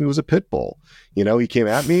that chased me was a pit bull. He came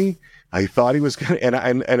at me. I thought he was going to,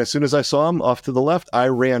 and as soon as I saw him off to the left, I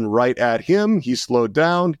ran right at him. He slowed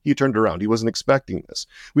down. He turned around. He wasn't expecting this.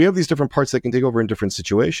 We have these different parts that can take over in different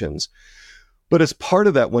situations. But as part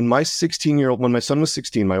of that, when my son was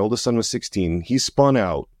 16, my oldest son was 16, he spun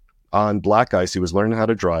out on black ice. He was learning how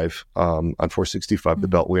to drive on 465, mm-hmm. the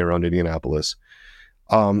Beltway around Indianapolis.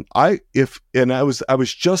 I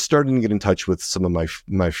was just starting to get in touch with some of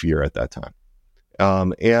my fear at that time.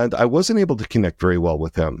 And I wasn't able to connect very well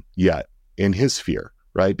with him yet in his fear,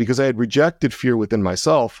 right? Because I had rejected fear within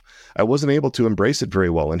myself. I wasn't able to embrace it very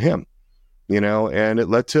well in him, and it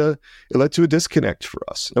led to a disconnect for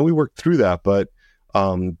us. And we worked through that, but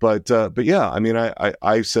yeah, I mean,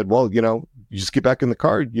 I said, well, you just get back in the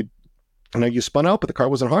car. You spun out, but the car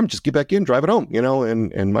wasn't harmed. Just get back in, drive it home,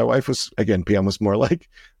 and my wife was, again, Pam was more like,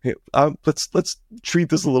 hey, let's treat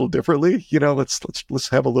this a little differently. Let's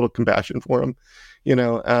have a little compassion for him,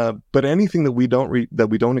 but anything that we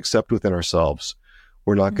don't accept within ourselves,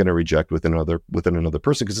 we're not going to reject within another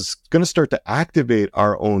person, because it's going to start to activate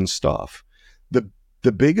our own stuff.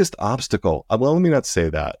 The biggest obstacle, well, let me not say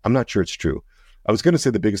that. I'm not sure it's true. I was going to say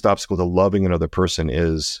the biggest obstacle to loving another person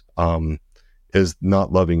is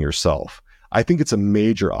not loving yourself. I think it's a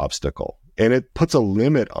major obstacle, and it puts a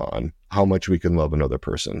limit on how much we can love another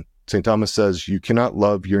person. St. Thomas says you cannot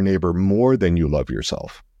love your neighbor more than you love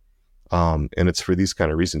yourself. And it's for these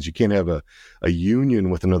kind of reasons. You can't have a union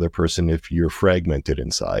with another person if you're fragmented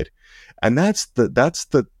inside. And that's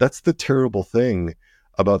the terrible thing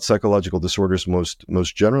about psychological disorders most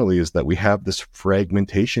generally, is that we have this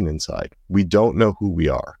fragmentation inside. We don't know who we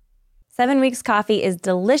are. 7 Weeks Coffee is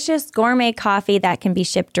delicious gourmet coffee that can be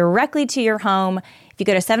shipped directly to your home. If you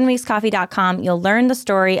go to 7weekscoffee.com, you'll learn the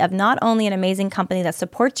story of not only an amazing company that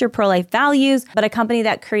supports your pro-life values, but a company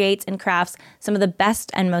that creates and crafts some of the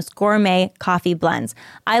best and most gourmet coffee blends.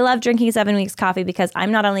 I love drinking 7 Weeks Coffee because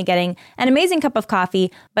I'm not only getting an amazing cup of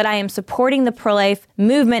coffee, but I am supporting the pro-life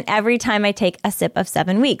movement every time I take a sip of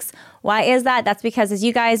 7 Weeks. Why is that? That's because, as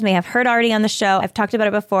you guys may have heard already on the show, I've talked about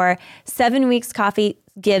it before, 7 Weeks Coffee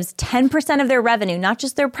gives 10% of their revenue, not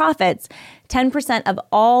just their profits, 10% of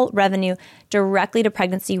all revenue directly to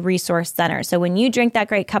pregnancy resource centers. So when you drink that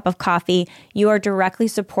great cup of coffee, you are directly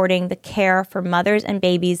supporting the care for mothers and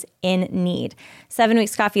babies in need. 7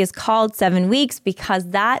 Weeks Coffee is called 7 Weeks because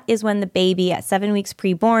that is when the baby at 7 weeks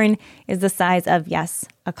preborn is the size of, yes,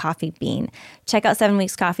 a coffee bean. Check out 7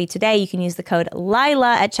 Weeks Coffee today. You can use the code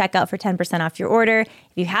LILA at checkout for 10% off your order.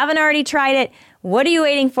 If you haven't already tried it, what are you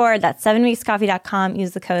waiting for? That's 7weekscoffee.com.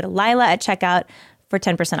 Use the code LILA at checkout for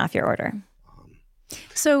 10% off your order.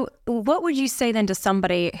 So what would you say then to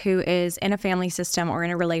somebody who is in a family system or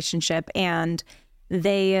in a relationship and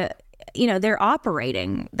they're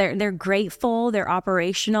operating, they're grateful, they're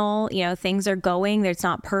operational, things are going, it's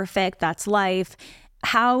not perfect, that's life.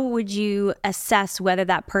 How would you assess whether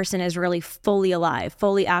that person is really fully alive,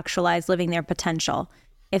 fully actualized, living their potential,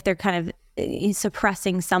 if they're kind of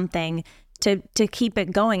suppressing something to keep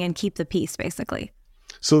it going and keep the peace, basically?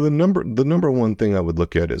 So the number one thing I would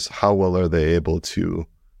look at is how well are they able to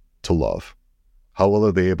love? How well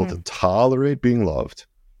are they able to tolerate being loved?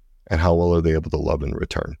 And how well are they able to love in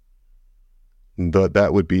return?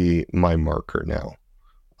 That would be my marker now.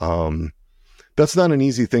 That's not an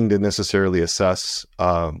easy thing to necessarily assess.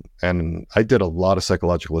 And I did a lot of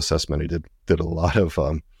psychological assessment. I did a lot of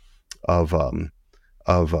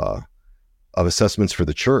assessments for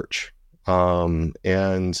the church.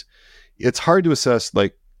 And it's hard to assess,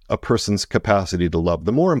 like, a person's capacity to love.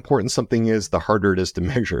 The more important something is, the harder it is to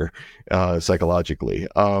measure psychologically.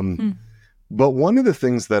 But one of the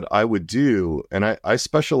things that I would do, and I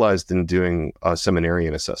specialized in doing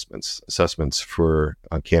seminarian assessments for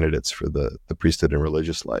candidates for the priesthood and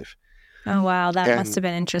religious life. Oh, wow. That must have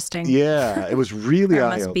been interesting. Yeah, it was really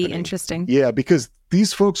eye-opening. Must be interesting. Yeah, because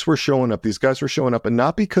these folks were showing up, these guys were showing up, and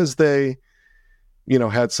not because they,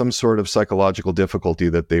 had some sort of psychological difficulty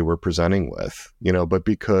that they were presenting with, but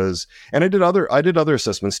because, and I did other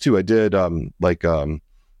assessments too. I did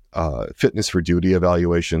fitness for duty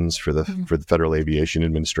evaluations for the Federal Aviation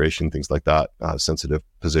Administration, things like that, sensitive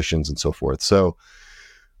positions and so forth. So,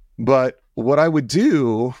 but what I would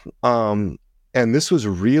do, and this is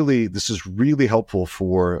really helpful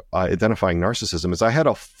for identifying narcissism, is I had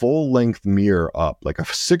a full length mirror up, like a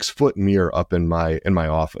 6-foot mirror up in my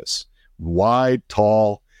office, wide,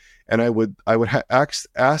 tall, and I would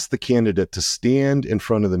ask the candidate to stand in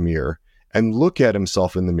front of the mirror and look at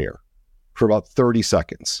himself in the mirror for about 30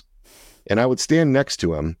 seconds. And I would stand next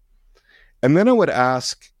to him. And then I would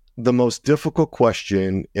ask the most difficult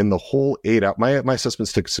question in the whole 8 hours. My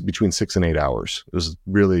assessments took between 6 and 8 hours. It was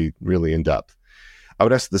really, really in depth. I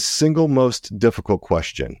would ask the single most difficult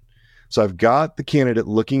question. So I've got the candidate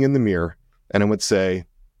looking in the mirror, and I would say,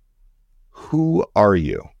 who are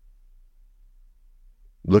you?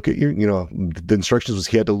 Look at your, the instructions was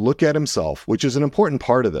he had to look at himself, which is an important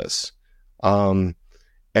part of this. And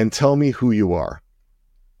tell me who you are.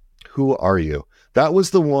 Who are you? That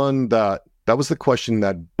was the question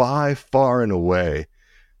that by far and away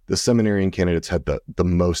the seminarian candidates had the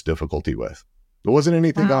most difficulty with. It wasn't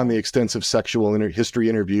anything on the extensive sexual history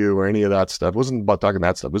interview or any of that stuff. It wasn't about talking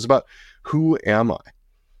that stuff. It was about, who am I?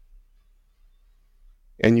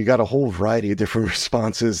 And you got a whole variety of different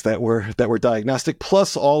responses that were diagnostic,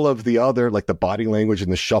 plus all of the other, like the body language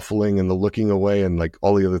and the shuffling and the looking away and like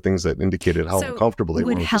all the other things that indicated how uncomfortable they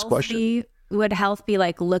were with this question. Would health be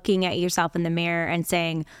like looking at yourself in the mirror and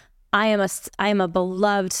saying, I am a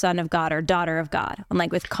beloved son of God or daughter of God, and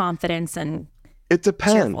like with confidence and it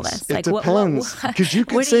depends. It depends, because you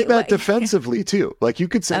could say that defensively too. Like you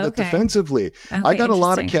could say that defensively. Okay, I got a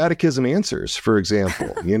lot of catechism answers, for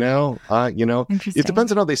example. It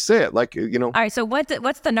depends on how they say it. Like All right. So what's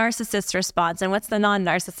the narcissist response and what's the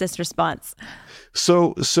non-narcissist response?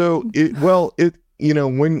 So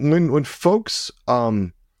when folks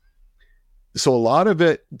so a lot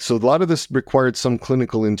of this required some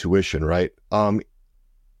clinical intuition, right?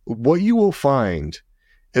 What you will find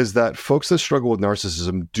is that folks that struggle with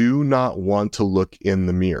narcissism do not want to look in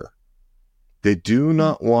the mirror. They do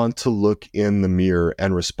not want to look in the mirror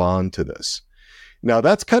and respond to this. Now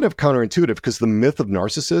that's kind of counterintuitive, because the myth of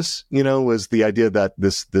Narcissus, was the idea that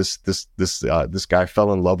this guy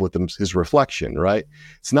fell in love with his reflection, right?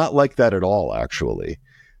 It's not like that at all, actually.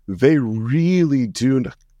 They really do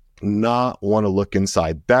not want to look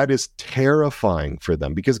inside. That is terrifying for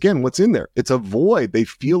them, because again, what's in there? It's a void. They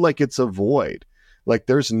feel like it's a void. Like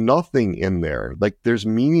there's nothing in there. Like there's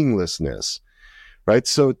meaninglessness, right?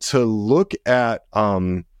 So to look at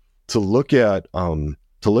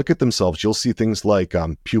themselves, you'll see things like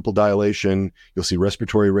pupil dilation. You'll see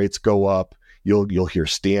respiratory rates go up. You'll hear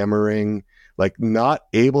stammering, like not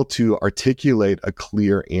able to articulate a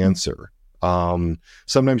clear answer.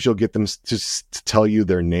 Sometimes you'll get them to tell you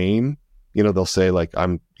their name. They'll say like,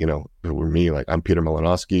 I'm Peter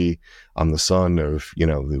Malinoski. I'm the son of,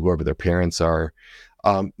 whoever their parents are.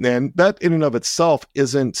 And that in and of itself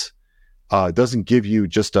doesn't give you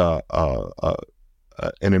just an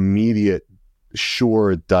immediate,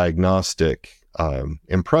 sure diagnostic,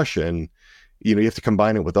 impression. You have to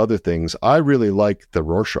combine it with other things. I really like the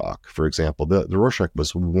Rorschach, for example. The Rorschach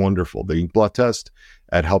was wonderful. The blot test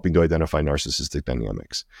at helping to identify narcissistic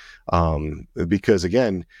dynamics. Because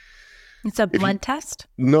again, it's a blood test?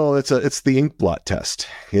 No, it's the ink blot test.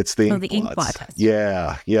 It's the ink blot test.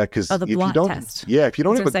 Yeah, because the blot test. Yeah, if you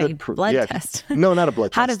don't have a good blood test. No, not a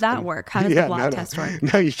blood test. How does that work? How does the blot test work?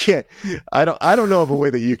 No, you can't. I don't know of a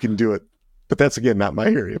way that you can do it. But that's again not my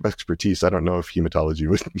area of expertise. I don't know if hematology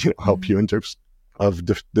would help you in terms of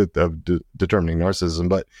determining narcissism.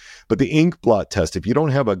 But the ink blot test, if you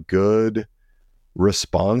don't have a good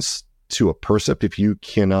response to a percept, if you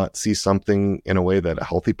cannot see something in a way that a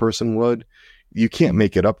healthy person would, you can't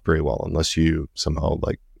make it up very well unless you somehow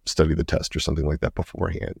like study the test or something like that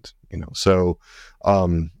beforehand. So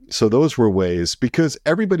those were ways, because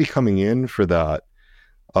everybody coming in for that.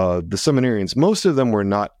 The seminarians, most of them were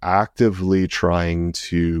not actively trying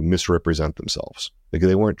to misrepresent themselves. Like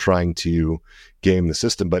they weren't trying to game the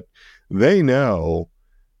system, but they know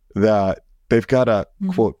that they've got to,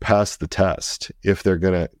 quote, pass the test if they're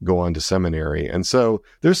going to go on to seminary. And so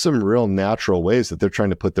there's some real natural ways that they're trying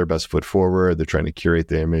to put their best foot forward. They're trying to curate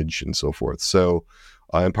the image and so forth. So,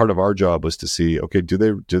 and part of our job was to see, okay, do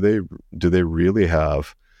they really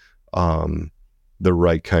have the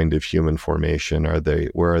right kind of human formation?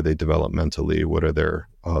 Where are they developmentally? What are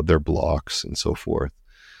their blocks and so forth?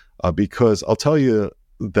 Because I'll tell you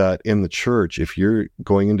that in the church, if you're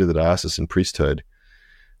going into the diocesan priesthood,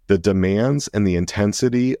 the demands and the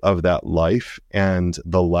intensity of that life and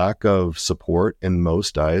the lack of support in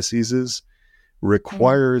most dioceses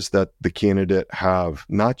requires that the candidate have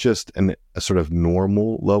not just a sort of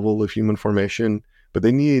normal level of human formation, but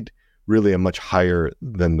they need really a much higher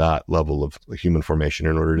than that level of human formation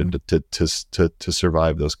in order to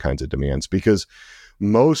survive those kinds of demands. Because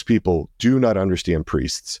most people do not understand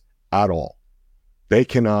priests at all. They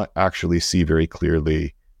cannot actually see very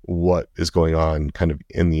clearly what is going on kind of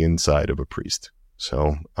in the inside of a priest.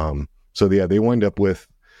 So yeah, they wind up with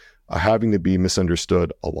having to be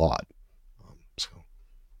misunderstood a lot.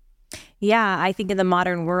 Yeah, I think in the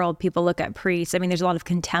modern world, people look at priests. I mean, there's a lot of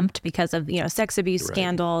contempt because of, sex abuse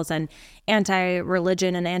scandals and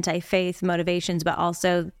anti-religion and anti-faith motivations. But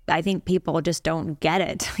also, I think people just don't get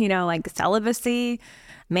it. Like celibacy,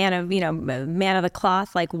 man of the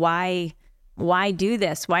cloth. Like, why do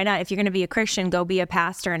this? Why not? If you're going to be a Christian, go be a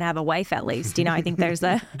pastor and have a wife at least. I think there's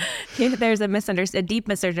a deep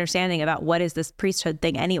misunderstanding about what is this priesthood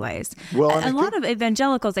thing anyways. Well, a lot of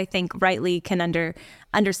evangelicals, I think, rightly can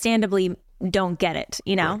understandably don't get it,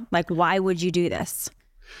 right. Like, why would you do this?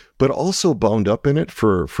 But also bound up in it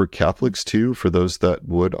for Catholics too, for those that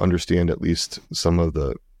would understand at least some of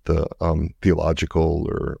the theological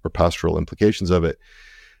or pastoral implications of it.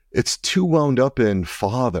 It's too wound up in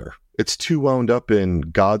father. It's too wound up in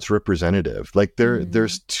God's representative. Like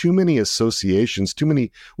there's too many associations, too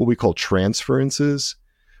many what we call transferences,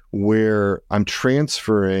 where I'm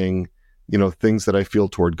transferring, things that I feel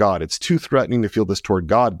toward God. It's too threatening to feel this toward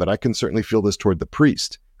God, but I can certainly feel this toward the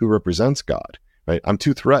priest who represents God, right? I'm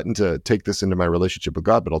too threatened to take this into my relationship with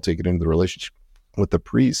God, but I'll take it into the relationship with the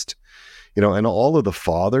priest, and all of the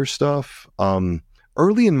father stuff.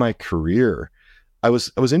 Early in my career, I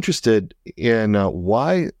was interested in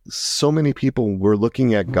why so many people were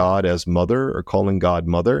looking at God as mother or calling God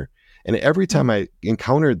mother. And every time I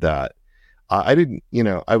encountered that,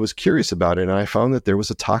 I was curious about it. And I found that there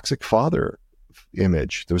was a toxic father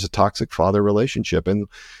image. There was a toxic father relationship. And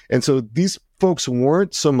so these folks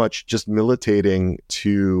weren't so much just militating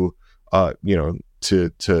to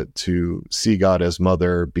see God as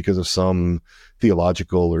mother because of some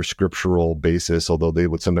theological or scriptural basis, although they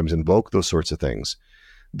would sometimes invoke those sorts of things.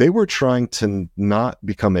 They were trying to not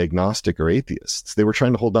become agnostic or atheists. They were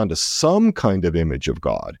trying to hold on to some kind of image of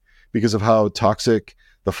God. Because of how toxic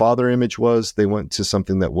the father image was, they went to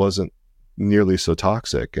something that wasn't nearly so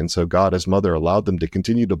toxic. And so God as mother allowed them to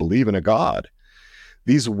continue to believe in a God.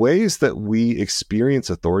 These ways that we experience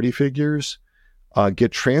authority figures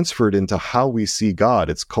get transferred into how we see God.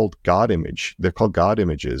 It's called God image. They're called God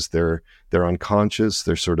images. They're unconscious.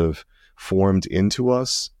 They're sort of formed into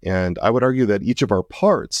us. And I would argue that each of our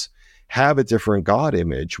parts have a different God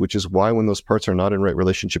image, which is why when those parts are not in right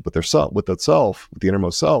relationship with itself, with the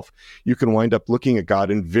innermost self, you can wind up looking at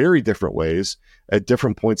God in very different ways at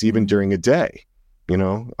different points, even during a day,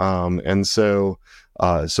 and so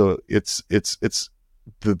it's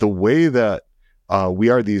the way that we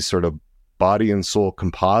are these sort of body and soul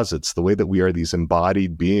composites, the way that we are these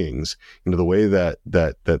embodied beings, the way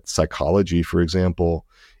that psychology, for example,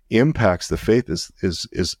 impacts the faith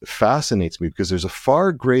is fascinates me, because there's a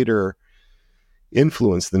far greater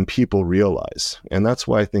influence than people realize. And that's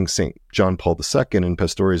why I think St. John Paul II in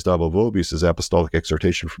Pastoris Dabo Vobis, his apostolic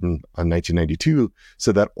exhortation from 1992,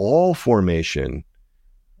 said that all formation,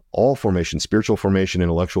 spiritual formation,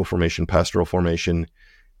 intellectual formation, pastoral formation,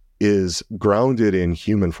 is grounded in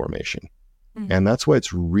human formation. And that's why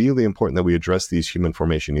it's really important that we address these human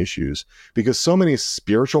formation issues, because so many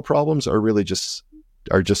spiritual problems are really just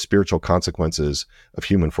spiritual consequences of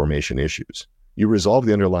human formation issues. You resolve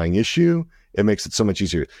the underlying issue, it makes it so much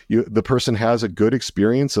easier. The person has a good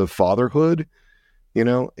experience of fatherhood, in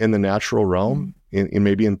the natural realm, in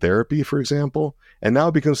maybe in therapy, for example, and now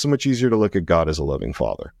it becomes so much easier to look at God as a loving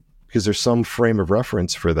father, because there's some frame of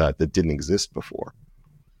reference for that didn't exist before.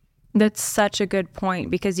 That's such a good point,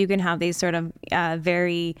 because you can have these sort of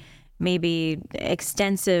very maybe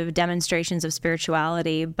extensive demonstrations of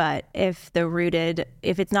spirituality, but if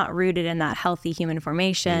it's not rooted in that healthy human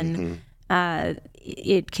formation,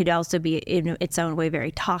 it could also be in its own way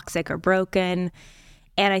very toxic or broken.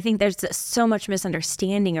 And I think there's so much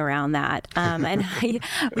misunderstanding around that. And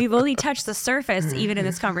we've only touched the surface even in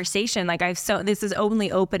this conversation. Like this is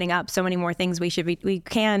only opening up so many more things we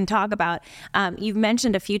can talk about. You've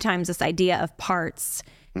mentioned a few times this idea of parts.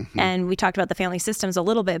 And we talked about the family systems a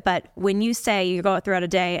little bit, but when you say you go throughout a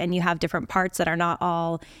day and you have different parts that are not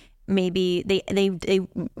all, maybe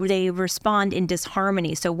they respond in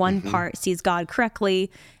disharmony. So one part sees God correctly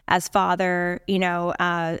as Father,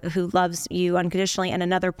 who loves you unconditionally, and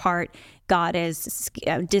another part, God is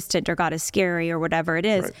distant or God is scary or whatever it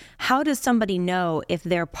is. Right. How does somebody know if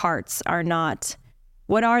their parts are not?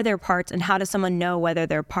 What are their parts, and how does someone know whether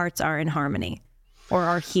their parts are in harmony or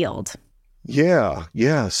are healed?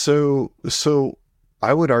 Yeah. So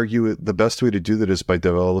I would argue the best way to do that is by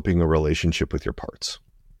developing a relationship with your parts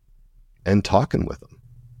and talking with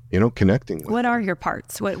them, connecting with What them. are your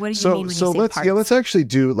parts? What do you mean when you say let's, parts? let's actually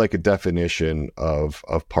do like a definition of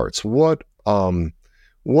parts. What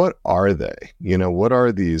are they? What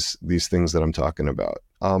are these things that I'm talking about?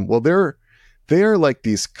 Well, they are like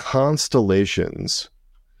these constellations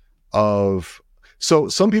of. So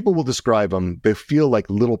some people will describe them, they feel like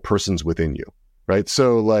little persons within you, right?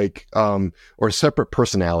 So like, or separate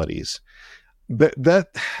personalities.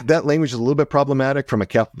 That language is a little bit problematic from a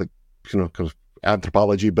Catholic, kind of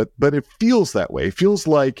anthropology, but it feels that way. It feels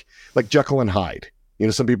like Jekyll and Hyde.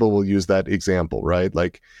 Some people will use that example, right?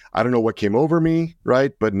 Like, I don't know what came over me,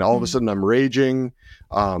 right? But all of a sudden I'm raging,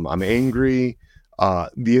 I'm angry.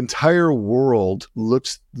 The entire world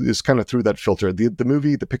is kind of through that filter. The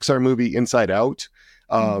Pixar movie Inside Out,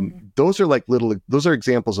 those are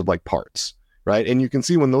examples of like parts, right? And you can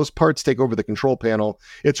see when those parts take over the control panel,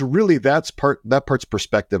 it's really that part's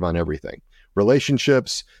perspective on everything.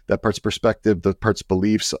 Relationships, that part's perspective, the part's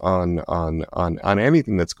beliefs on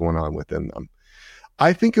anything that's going on within them.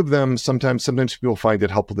 I think of them sometimes people find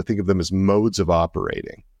it helpful to think of them as modes of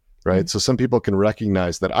operating. Right. So some people can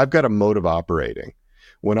recognize that I've got a mode of operating.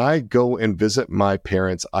 When I go and visit my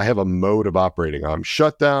parents, I have a mode of operating. I'm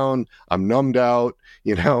shut down, I'm numbed out,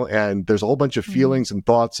 and there's a whole bunch of feelings and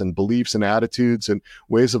thoughts and beliefs and attitudes and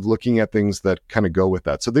ways of looking at things that kind of go with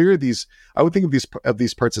that. So there are I would think of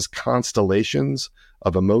these parts as constellations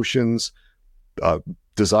of emotions,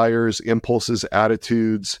 desires, impulses,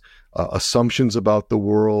 attitudes, assumptions about the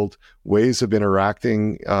world, ways of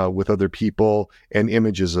interacting with other people, and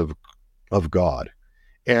images of God.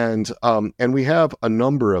 And we have a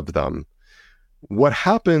number of them. What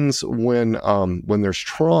happens when there's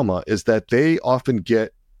trauma is that they often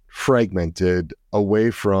get fragmented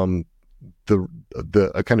away from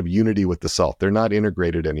a kind of unity with the self. They're not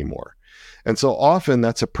integrated anymore. And so often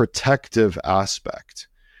that's a protective aspect.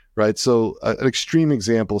 Right. So an extreme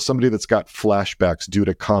example, somebody that's got flashbacks due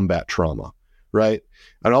to combat trauma. Right.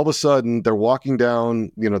 And all of a sudden they're walking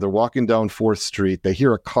down 4th Street. They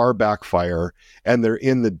hear a car backfire and they're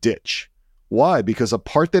in the ditch. Why? Because a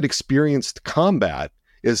part that experienced combat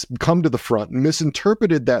is come to the front,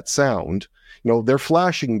 misinterpreted that sound. They're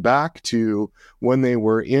flashing back to when they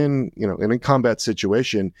were in a combat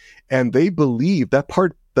situation, and they believe that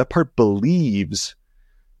part believes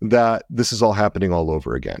that this is all happening all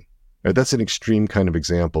over again. Right? That's an extreme kind of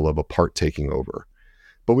example of a part taking over.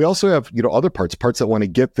 But we also have, other parts that want to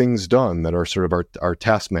get things done, that are sort of our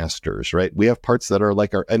taskmasters, right? We have parts that are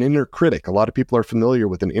like an inner critic. A lot of people are familiar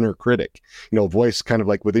with an inner critic, a voice kind of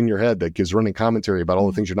like within your head that gives running commentary about all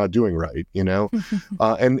the things you're not doing right, and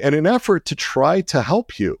an effort to try to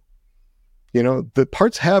help you. The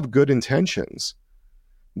parts have good intentions.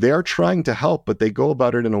 They are trying to help, but they go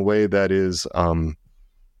about it in a way that is,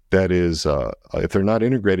 if they're not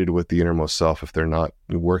integrated with the innermost self, if they're not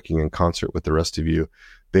working in concert with the rest of you,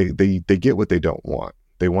 they get what they don't want.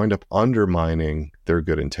 They wind up undermining their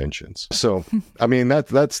good intentions. So, I mean,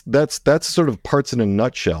 that's sort of parts in a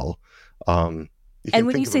nutshell. And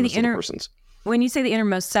when you say when you say the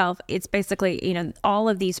innermost self, it's basically, all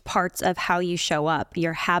of these parts of how you show up,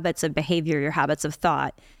 your habits of behavior, your habits of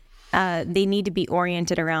thought. They need to be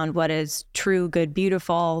oriented around what is true, good,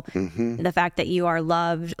 beautiful, the fact that you are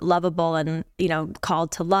loved, lovable, and,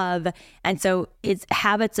 called to love. And so it's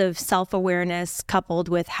habits of self-awareness coupled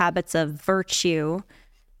with habits of virtue.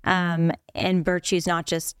 And virtues, not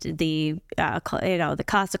just the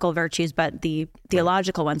classical virtues, but the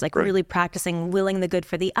theological ones, like really practicing willing the good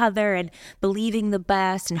for the other and believing the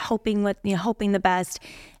best and hoping the best.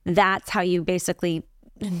 That's how you basically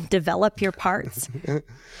develop your parts.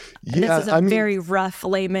 This is a very rough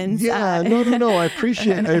layman's. No. I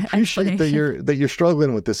appreciate that you're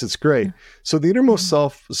struggling with this. It's great. So the innermost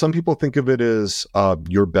self, some people think of it as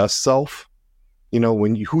your best self.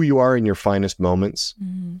 Who you are in your finest moments,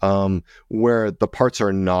 where the parts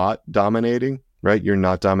are not dominating. right? You're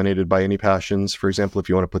not dominated by any passions. For example, if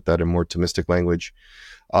you want to put that in more Thomistic language,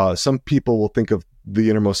 some people will think of the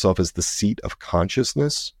innermost self as the seat of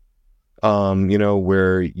consciousness,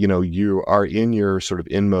 where, you are in your sort of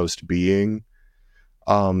inmost being.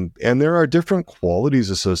 And there are different qualities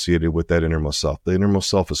associated with that innermost self. The innermost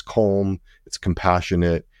self is calm, it's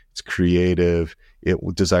compassionate, it's creative, it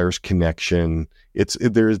desires connection.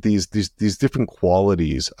 There's these different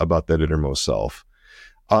qualities about that innermost self.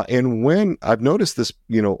 And when I've noticed this,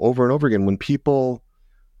 over and over again, when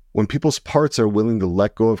people's parts are willing to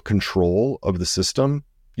let go of control of the system,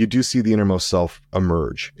 you do see the innermost self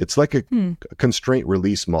emerge. It's like a constraint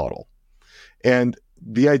release model. And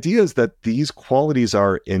the idea is that these qualities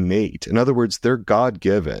are innate. In other words, they're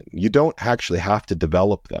God-given. You don't actually have to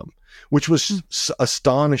develop them, which was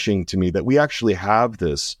astonishing to me that we actually have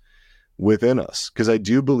this within us, because I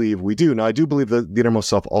do believe we do. Now, I do believe that the innermost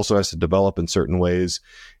self also has to develop in certain ways.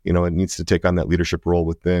 It needs to take on that leadership role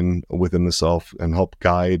within the self and help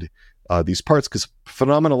guide these parts, because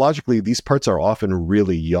phenomenologically, these parts are often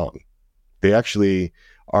really young. They actually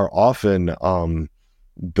are often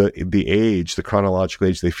the chronological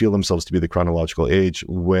age. They feel themselves to be the chronological age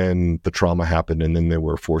when the trauma happened, and then they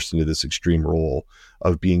were forced into this extreme role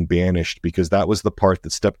of being banished, because that was the part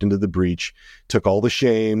that stepped into the breach, took all the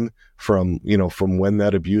shame from when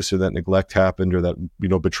that abuse or that neglect happened, or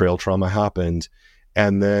that betrayal trauma happened,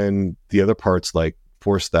 and then the other parts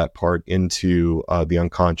forced that part into the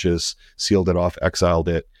unconscious, sealed it off, exiled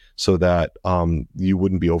it, so that you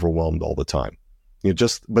wouldn't be overwhelmed all the time.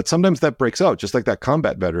 But sometimes that breaks out, just like that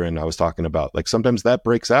combat veteran I was talking about. Sometimes that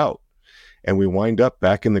breaks out, and we wind up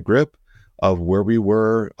back in the grip of where we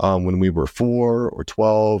were when we were 4 or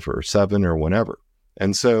 12 or 7 or whenever.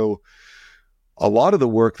 And so a lot of the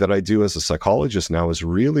work that I do as a psychologist now is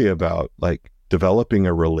really about developing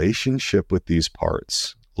a relationship with these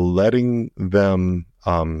parts, letting them,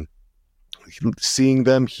 seeing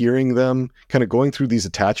them, hearing them, kind of going through these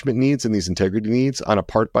attachment needs and these integrity needs on a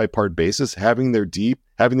part by part basis, having the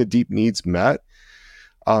deep needs met.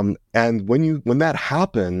 And when that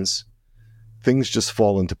happens, things just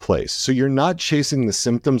fall into place. So you're not chasing the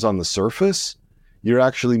symptoms on the surface. You're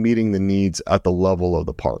actually meeting the needs at the level of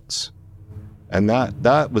the parts. And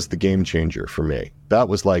that was the game changer for me.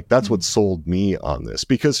 That's what sold me on this.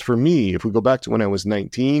 Because for me, if we go back to when I was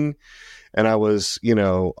 19 and I was,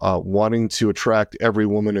 wanting to attract every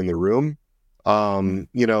woman in the room,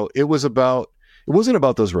 it wasn't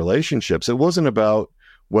about those relationships. It wasn't about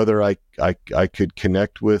whether I could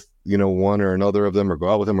connect with, one or another of them or go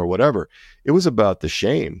out with them or whatever. It was about the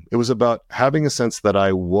shame. It was about having a sense that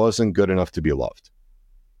I wasn't good enough to be loved.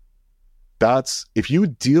 If you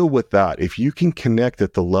deal with that, if you can connect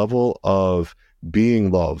at the level of being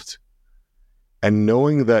loved and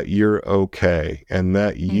knowing that you're okay and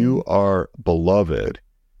that you are beloved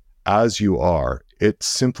as you are, it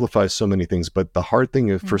simplifies so many things. But the hard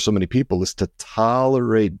thing for so many people is to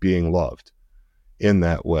tolerate being loved in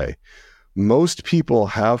that way. Most people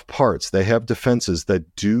have parts, they have defenses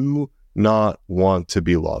that do not want to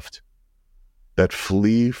be loved, that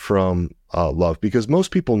flee from love, because most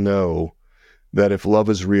people know that if love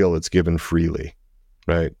is real, it's given freely,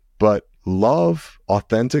 right? But love,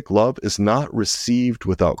 authentic love, is not received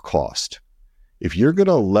without cost. If you're going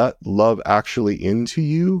to let love actually into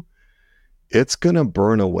you, it's going to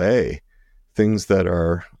burn away things that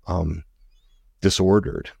are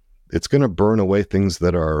disordered. It's going to burn away things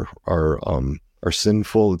that are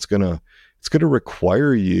sinful. It's going to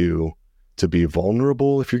require you to be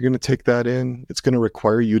vulnerable if you're going to take that in. It's going to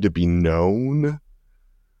require you to be known,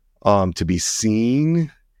 to be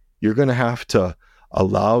seen. You're going to have to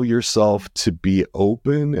allow yourself to be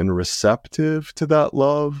open and receptive to that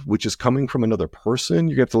love, which is coming from another person.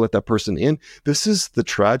 You have to let that person in. This is the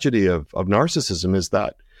tragedy of narcissism, is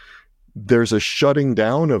that there's a shutting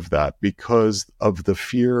down of that because of the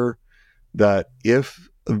fear that if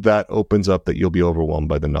that opens up, that you'll be overwhelmed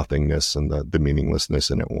by the nothingness and the meaninglessness,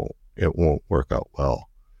 and it won't work out well.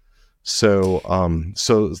 So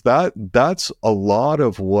that's a lot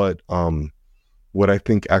of what I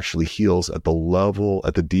think actually heals at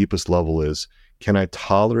the deepest level is, can I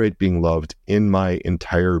tolerate being loved in my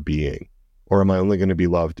entire being? Or am I only going to be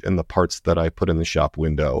loved in the parts that I put in the shop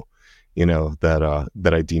window, that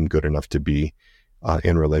I deem good enough to be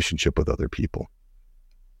in relationship with other people?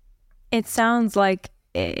 It sounds like,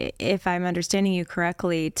 if I'm understanding you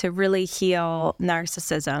correctly, to really heal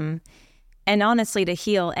narcissism, and honestly to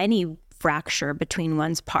heal any fracture between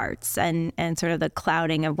one's parts and sort of the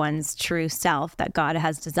clouding of one's true self that God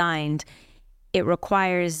has designed, it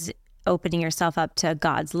requires opening yourself up to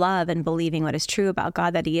God's love and believing what is true about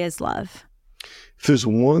God, that He is love. If there's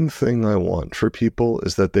one thing I want for people,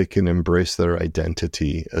 is that they can embrace their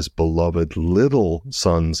identity as beloved little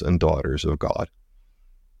sons and daughters of God,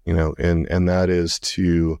 and that is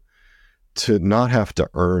to not have to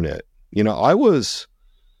earn it. I was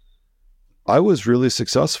really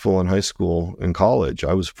successful in high school and college.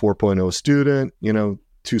 I was 4.0 student,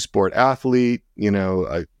 2-sport athlete,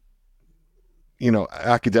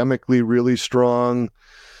 academically really strong,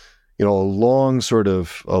 a long sort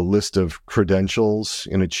of a list of credentials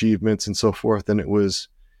and achievements and so forth. And it was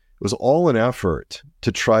all an effort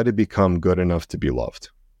to try to become good enough to be loved,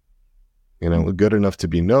 good enough to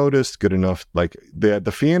be noticed, good enough. Like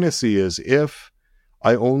the fantasy is, if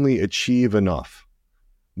I only achieve enough,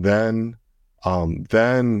 then I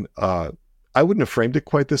wouldn't have framed it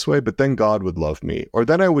quite this way, but then God would love me, or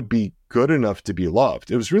then I would be good enough to be loved.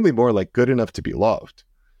 It was really more like good enough to be loved.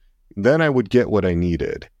 Then I would get what I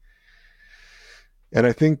needed. And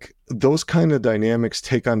I think those kind of dynamics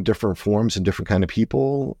take on different forms in different kind of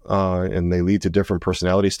people, and they lead to different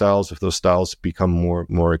personality styles. If those styles become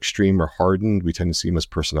more extreme or hardened, we tend to see them as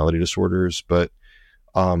personality disorders. But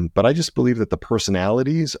I just believe that the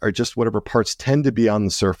personalities are just whatever parts tend to be on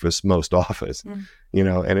the surface most often,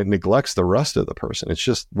 and it neglects the rest of the person. It's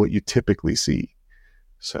just what you typically see.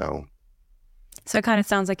 So it kind of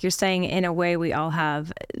sounds like you're saying, in a way, we all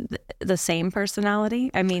have the same personality.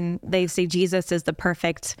 I mean, they say Jesus is the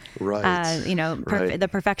perfect, the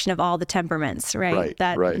perfection of all the temperaments, right?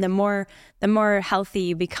 The more healthy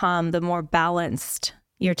you become, the more balanced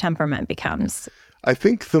your temperament becomes. I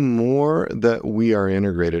think the more that we are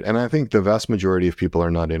integrated, and I think the vast majority of people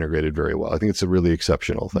are not integrated very well. I think it's a really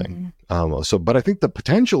exceptional thing. But I think the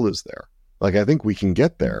potential is there. Like, I think we can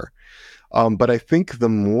get there. But I think the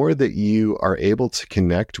more that you are able to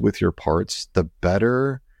connect with your parts, the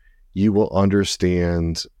better you will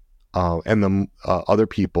understand and the other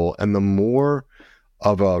people, and the more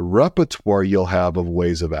of a repertoire you'll have of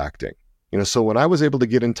ways of acting. So when I was able to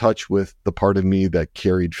get in touch with the part of me that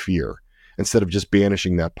carried fear, instead of just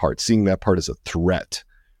banishing that part, seeing that part as a threat,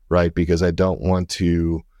 right? Because I don't want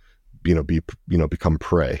to, become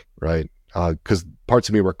prey, right? Because parts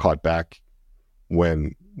of me were caught back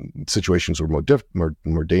when situations were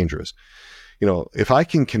more dangerous. If I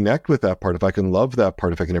can connect with that part, if I can love that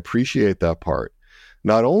part, if I can appreciate that part,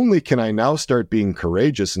 not only can I now start being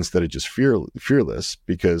courageous instead of just fearless,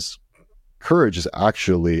 because courage is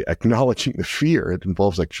actually acknowledging the fear. It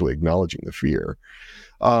involves actually acknowledging the fear.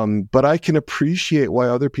 But I can appreciate why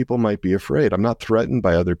other people might be afraid. I'm not threatened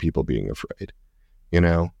by other people being afraid,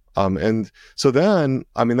 and so then,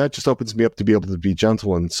 that just opens me up to be able to be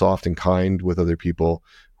gentle and soft and kind with other people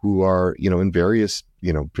who are, in various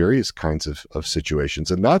kinds of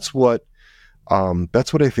situations. And that's what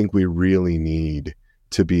I think we really need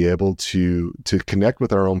to be able to connect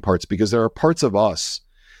with our own parts, because there are parts of us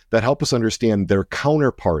that help us understand their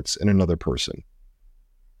counterparts in another person.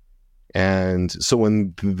 And so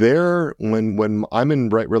when I'm in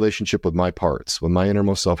right relationship with my parts, when my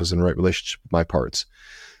innermost self is in right relationship with my parts,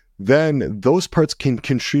 then those parts can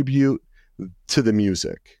contribute to the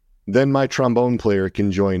music. Then my trombone player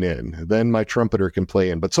can join in. Then my trumpeter can play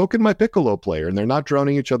in, but so can my piccolo player, and they're not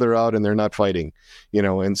drowning each other out, and they're not fighting,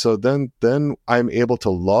 and so then I'm able to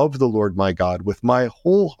love the Lord my God with my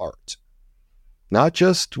whole heart, not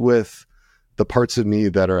just with the parts of me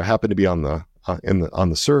that happen to be on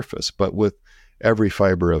the surface, but with every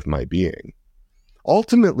fiber of my being.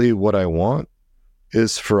 Ultimately, what I want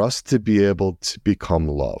is for us to be able to become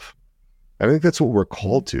love. I think that's what we're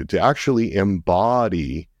called to actually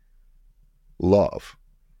embody love.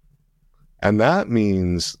 And that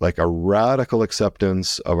means like a radical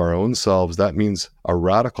acceptance of our own selves. That means a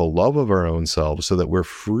radical love of our own selves, so that we're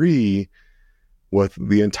free with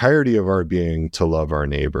the entirety of our being to love our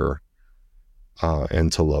neighbor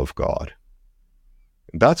and to love God.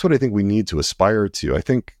 That's what I think we need to aspire to. I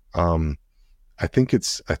think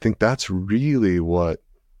that's really what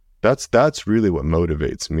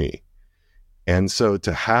motivates me. And so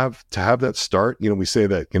to have that start, we say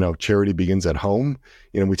that, charity begins at home.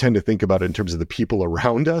 We tend to think about it in terms of the people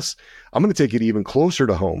around us. I'm going to take it even closer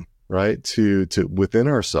to home, right? To within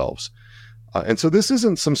ourselves. And so this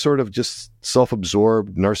isn't some sort of just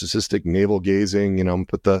self-absorbed, narcissistic navel gazing,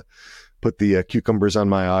 put the cucumbers on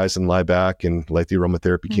my eyes and lie back and light the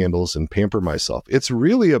aromatherapy candles and pamper myself. It's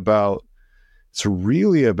really about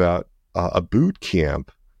a boot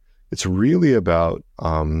camp. It's really about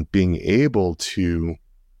being able to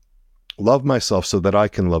love myself so that I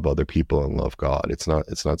can love other people and love God. It's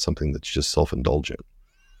not something that's just self-indulgent.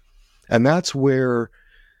 And that's where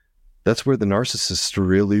That's where the narcissists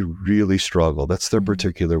really, really struggle. That's their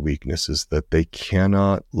particular weakness, is that they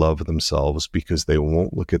cannot love themselves because they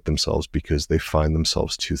won't look at themselves because they find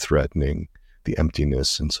themselves too threatening, the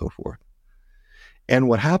emptiness and so forth. And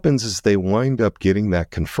what happens is they wind up getting that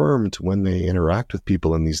confirmed when they interact with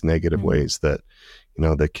people in these negative ways that,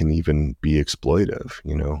 that can even be exploitive.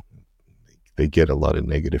 They get a lot of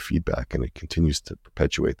negative feedback, and it continues to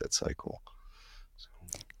perpetuate that cycle.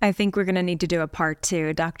 I think we're going to need to do a part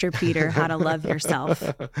 2, Dr. Peter, how to love yourself.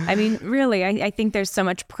 I mean, really, I think there's so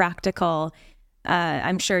much practical,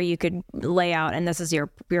 I'm sure you could lay out, and this is your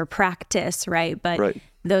practice, right? But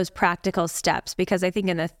those practical steps, because I think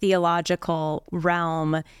in the theological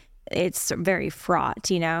realm, it's very fraught,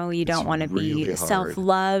 you don't want to be really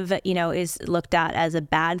self-love, is looked at as a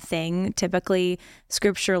bad thing. Typically,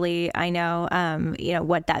 scripturally, I know,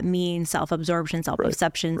 what that means, self-absorption,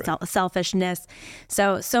 self-perception, selfishness.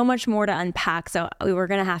 So much more to unpack. So we're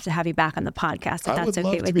going to have you back on the podcast if that's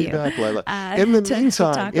okay with you. Back, Lila. In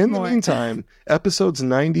the meantime, episodes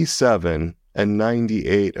 97 and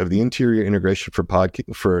 98 of the Interior Integration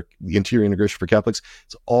for the Interior Integration for Catholics,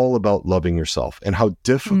 it's all about loving yourself and how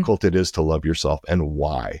difficult it is to love yourself and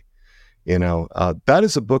why. That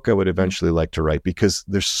is a book I would eventually like to write, because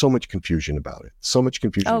there's so much confusion about it. So much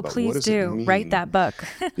confusion about please what does do. it mean? Write that book.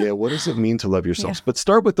 Yeah, what does it mean to love yourselves? Yeah. But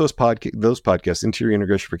start with those podcasts, Interior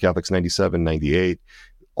Integration for Catholics 97, 98,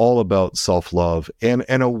 all about self-love and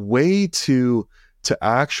a way to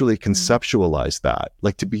actually conceptualize that,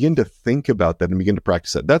 like to begin to think about that and begin to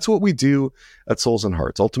practice that. That's what we do at Souls and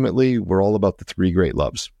Hearts. Ultimately, we're all about the 3 great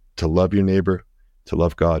loves: to love your neighbor, to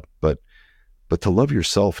love God, but to love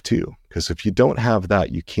yourself too. Because if you don't have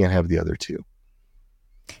that, you can't have the other 2.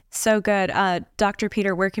 So good. Dr.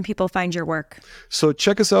 Peter, where can people find your work? So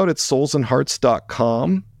check us out at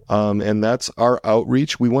soulsandhearts.com. And that's our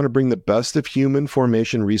outreach. We want to bring the best of human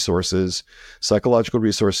formation resources, psychological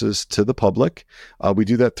resources, to the public. We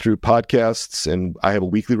do that through podcasts, and I have a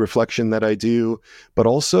weekly reflection that I do, but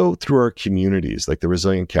also through our communities, like the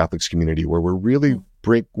Resilient Catholics community, where we're really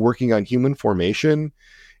working on human formation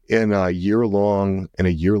in a year-long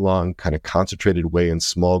kind of concentrated way in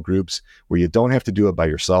small groups where you don't have to do it by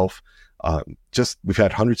yourself. We've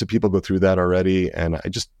had hundreds of people go through that already. And I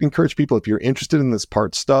just encourage people, if you're interested in this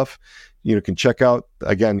part stuff, can check out,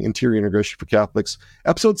 again, Interior Integration for Catholics.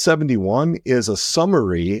 Episode 71 is a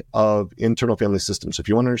summary of internal family systems. So if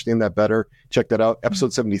you want to understand that better, check that out.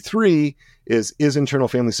 Episode 73 is internal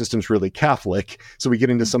family systems really Catholic? So we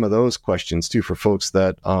get into some of those questions too for folks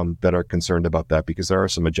that are concerned about that, because there are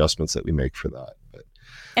some adjustments that we make for that.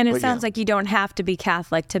 And it sounds like you don't have to be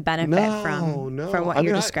Catholic to benefit from what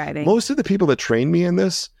you're describing. Most of the people that trained me in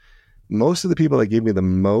this, most of the people that gave me the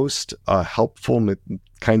most helpful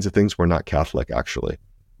kinds of things were not Catholic, actually.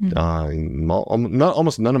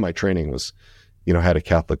 Almost none of my training was, had a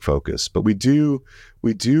Catholic focus. But we do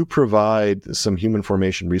provide some human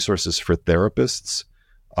formation resources for therapists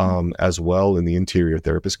as well in the interior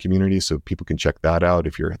therapist community. So people can check that out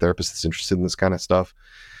if you're a therapist that's interested in this kind of stuff.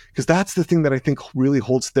 Because that's the thing that I think really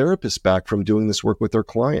holds therapists back from doing this work with their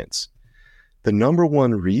clients. The number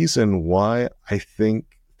one reason why I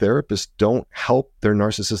think therapists don't help their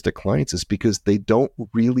narcissistic clients is because they don't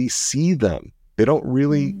really see them. They don't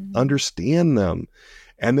really understand them,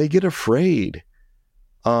 and they get afraid.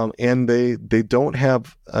 And they don't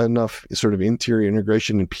have enough sort of interior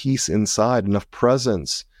integration and peace inside, enough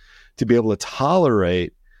presence to be able to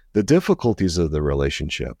tolerate the difficulties of the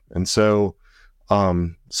relationship. And so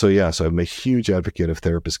I'm a huge advocate of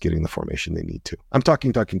therapists getting the formation they need to. I'm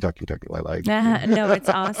talking. No, it's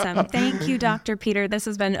awesome. Thank you, Dr. Peter. This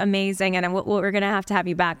has been amazing. And we're going to have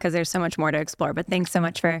you back because there's so much more to explore. But thanks so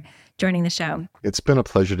much for joining the show. It's been a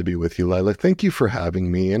pleasure to be with you, Lila. Thank you for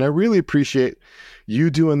having me. And I really appreciate you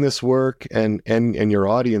doing this work and your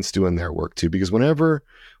audience doing their work too. Because whenever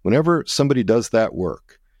somebody does that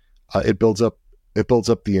work, it builds up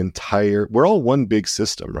the entire, we're all one big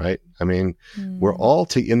system, right? I mean, we're all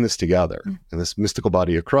in this together in this mystical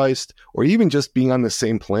body of Christ, or even just being on the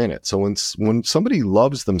same planet. So when somebody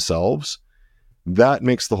loves themselves, that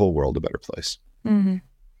makes the whole world a better place. Mm-hmm.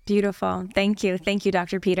 Beautiful. Thank you. Thank you,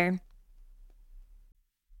 Dr. Peter.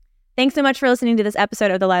 Thanks so much for listening to this episode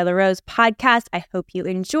of the Lila Rose podcast. I hope you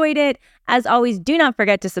enjoyed it. As always, do not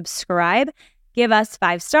forget to subscribe. Give us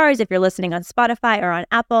 5 stars if you're listening on Spotify or on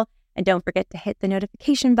Apple. And don't forget to hit the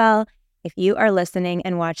notification bell if you are listening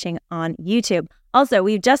and watching on YouTube. Also,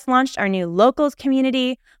 we've just launched our new Locals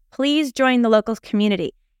community. Please join the Locals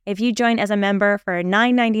community. If you join as a member for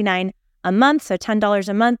 $9.99 a month, so $10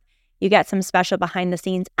 a month, you get some special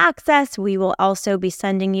behind-the-scenes access. We will also be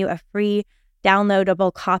sending you a free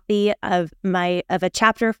downloadable copy of a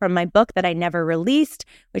chapter from my book that I never released,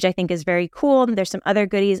 which I think is very cool. There's some other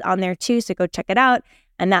goodies on there too, so go check it out.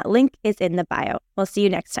 And that link is in the bio. We'll see you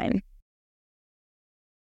next time.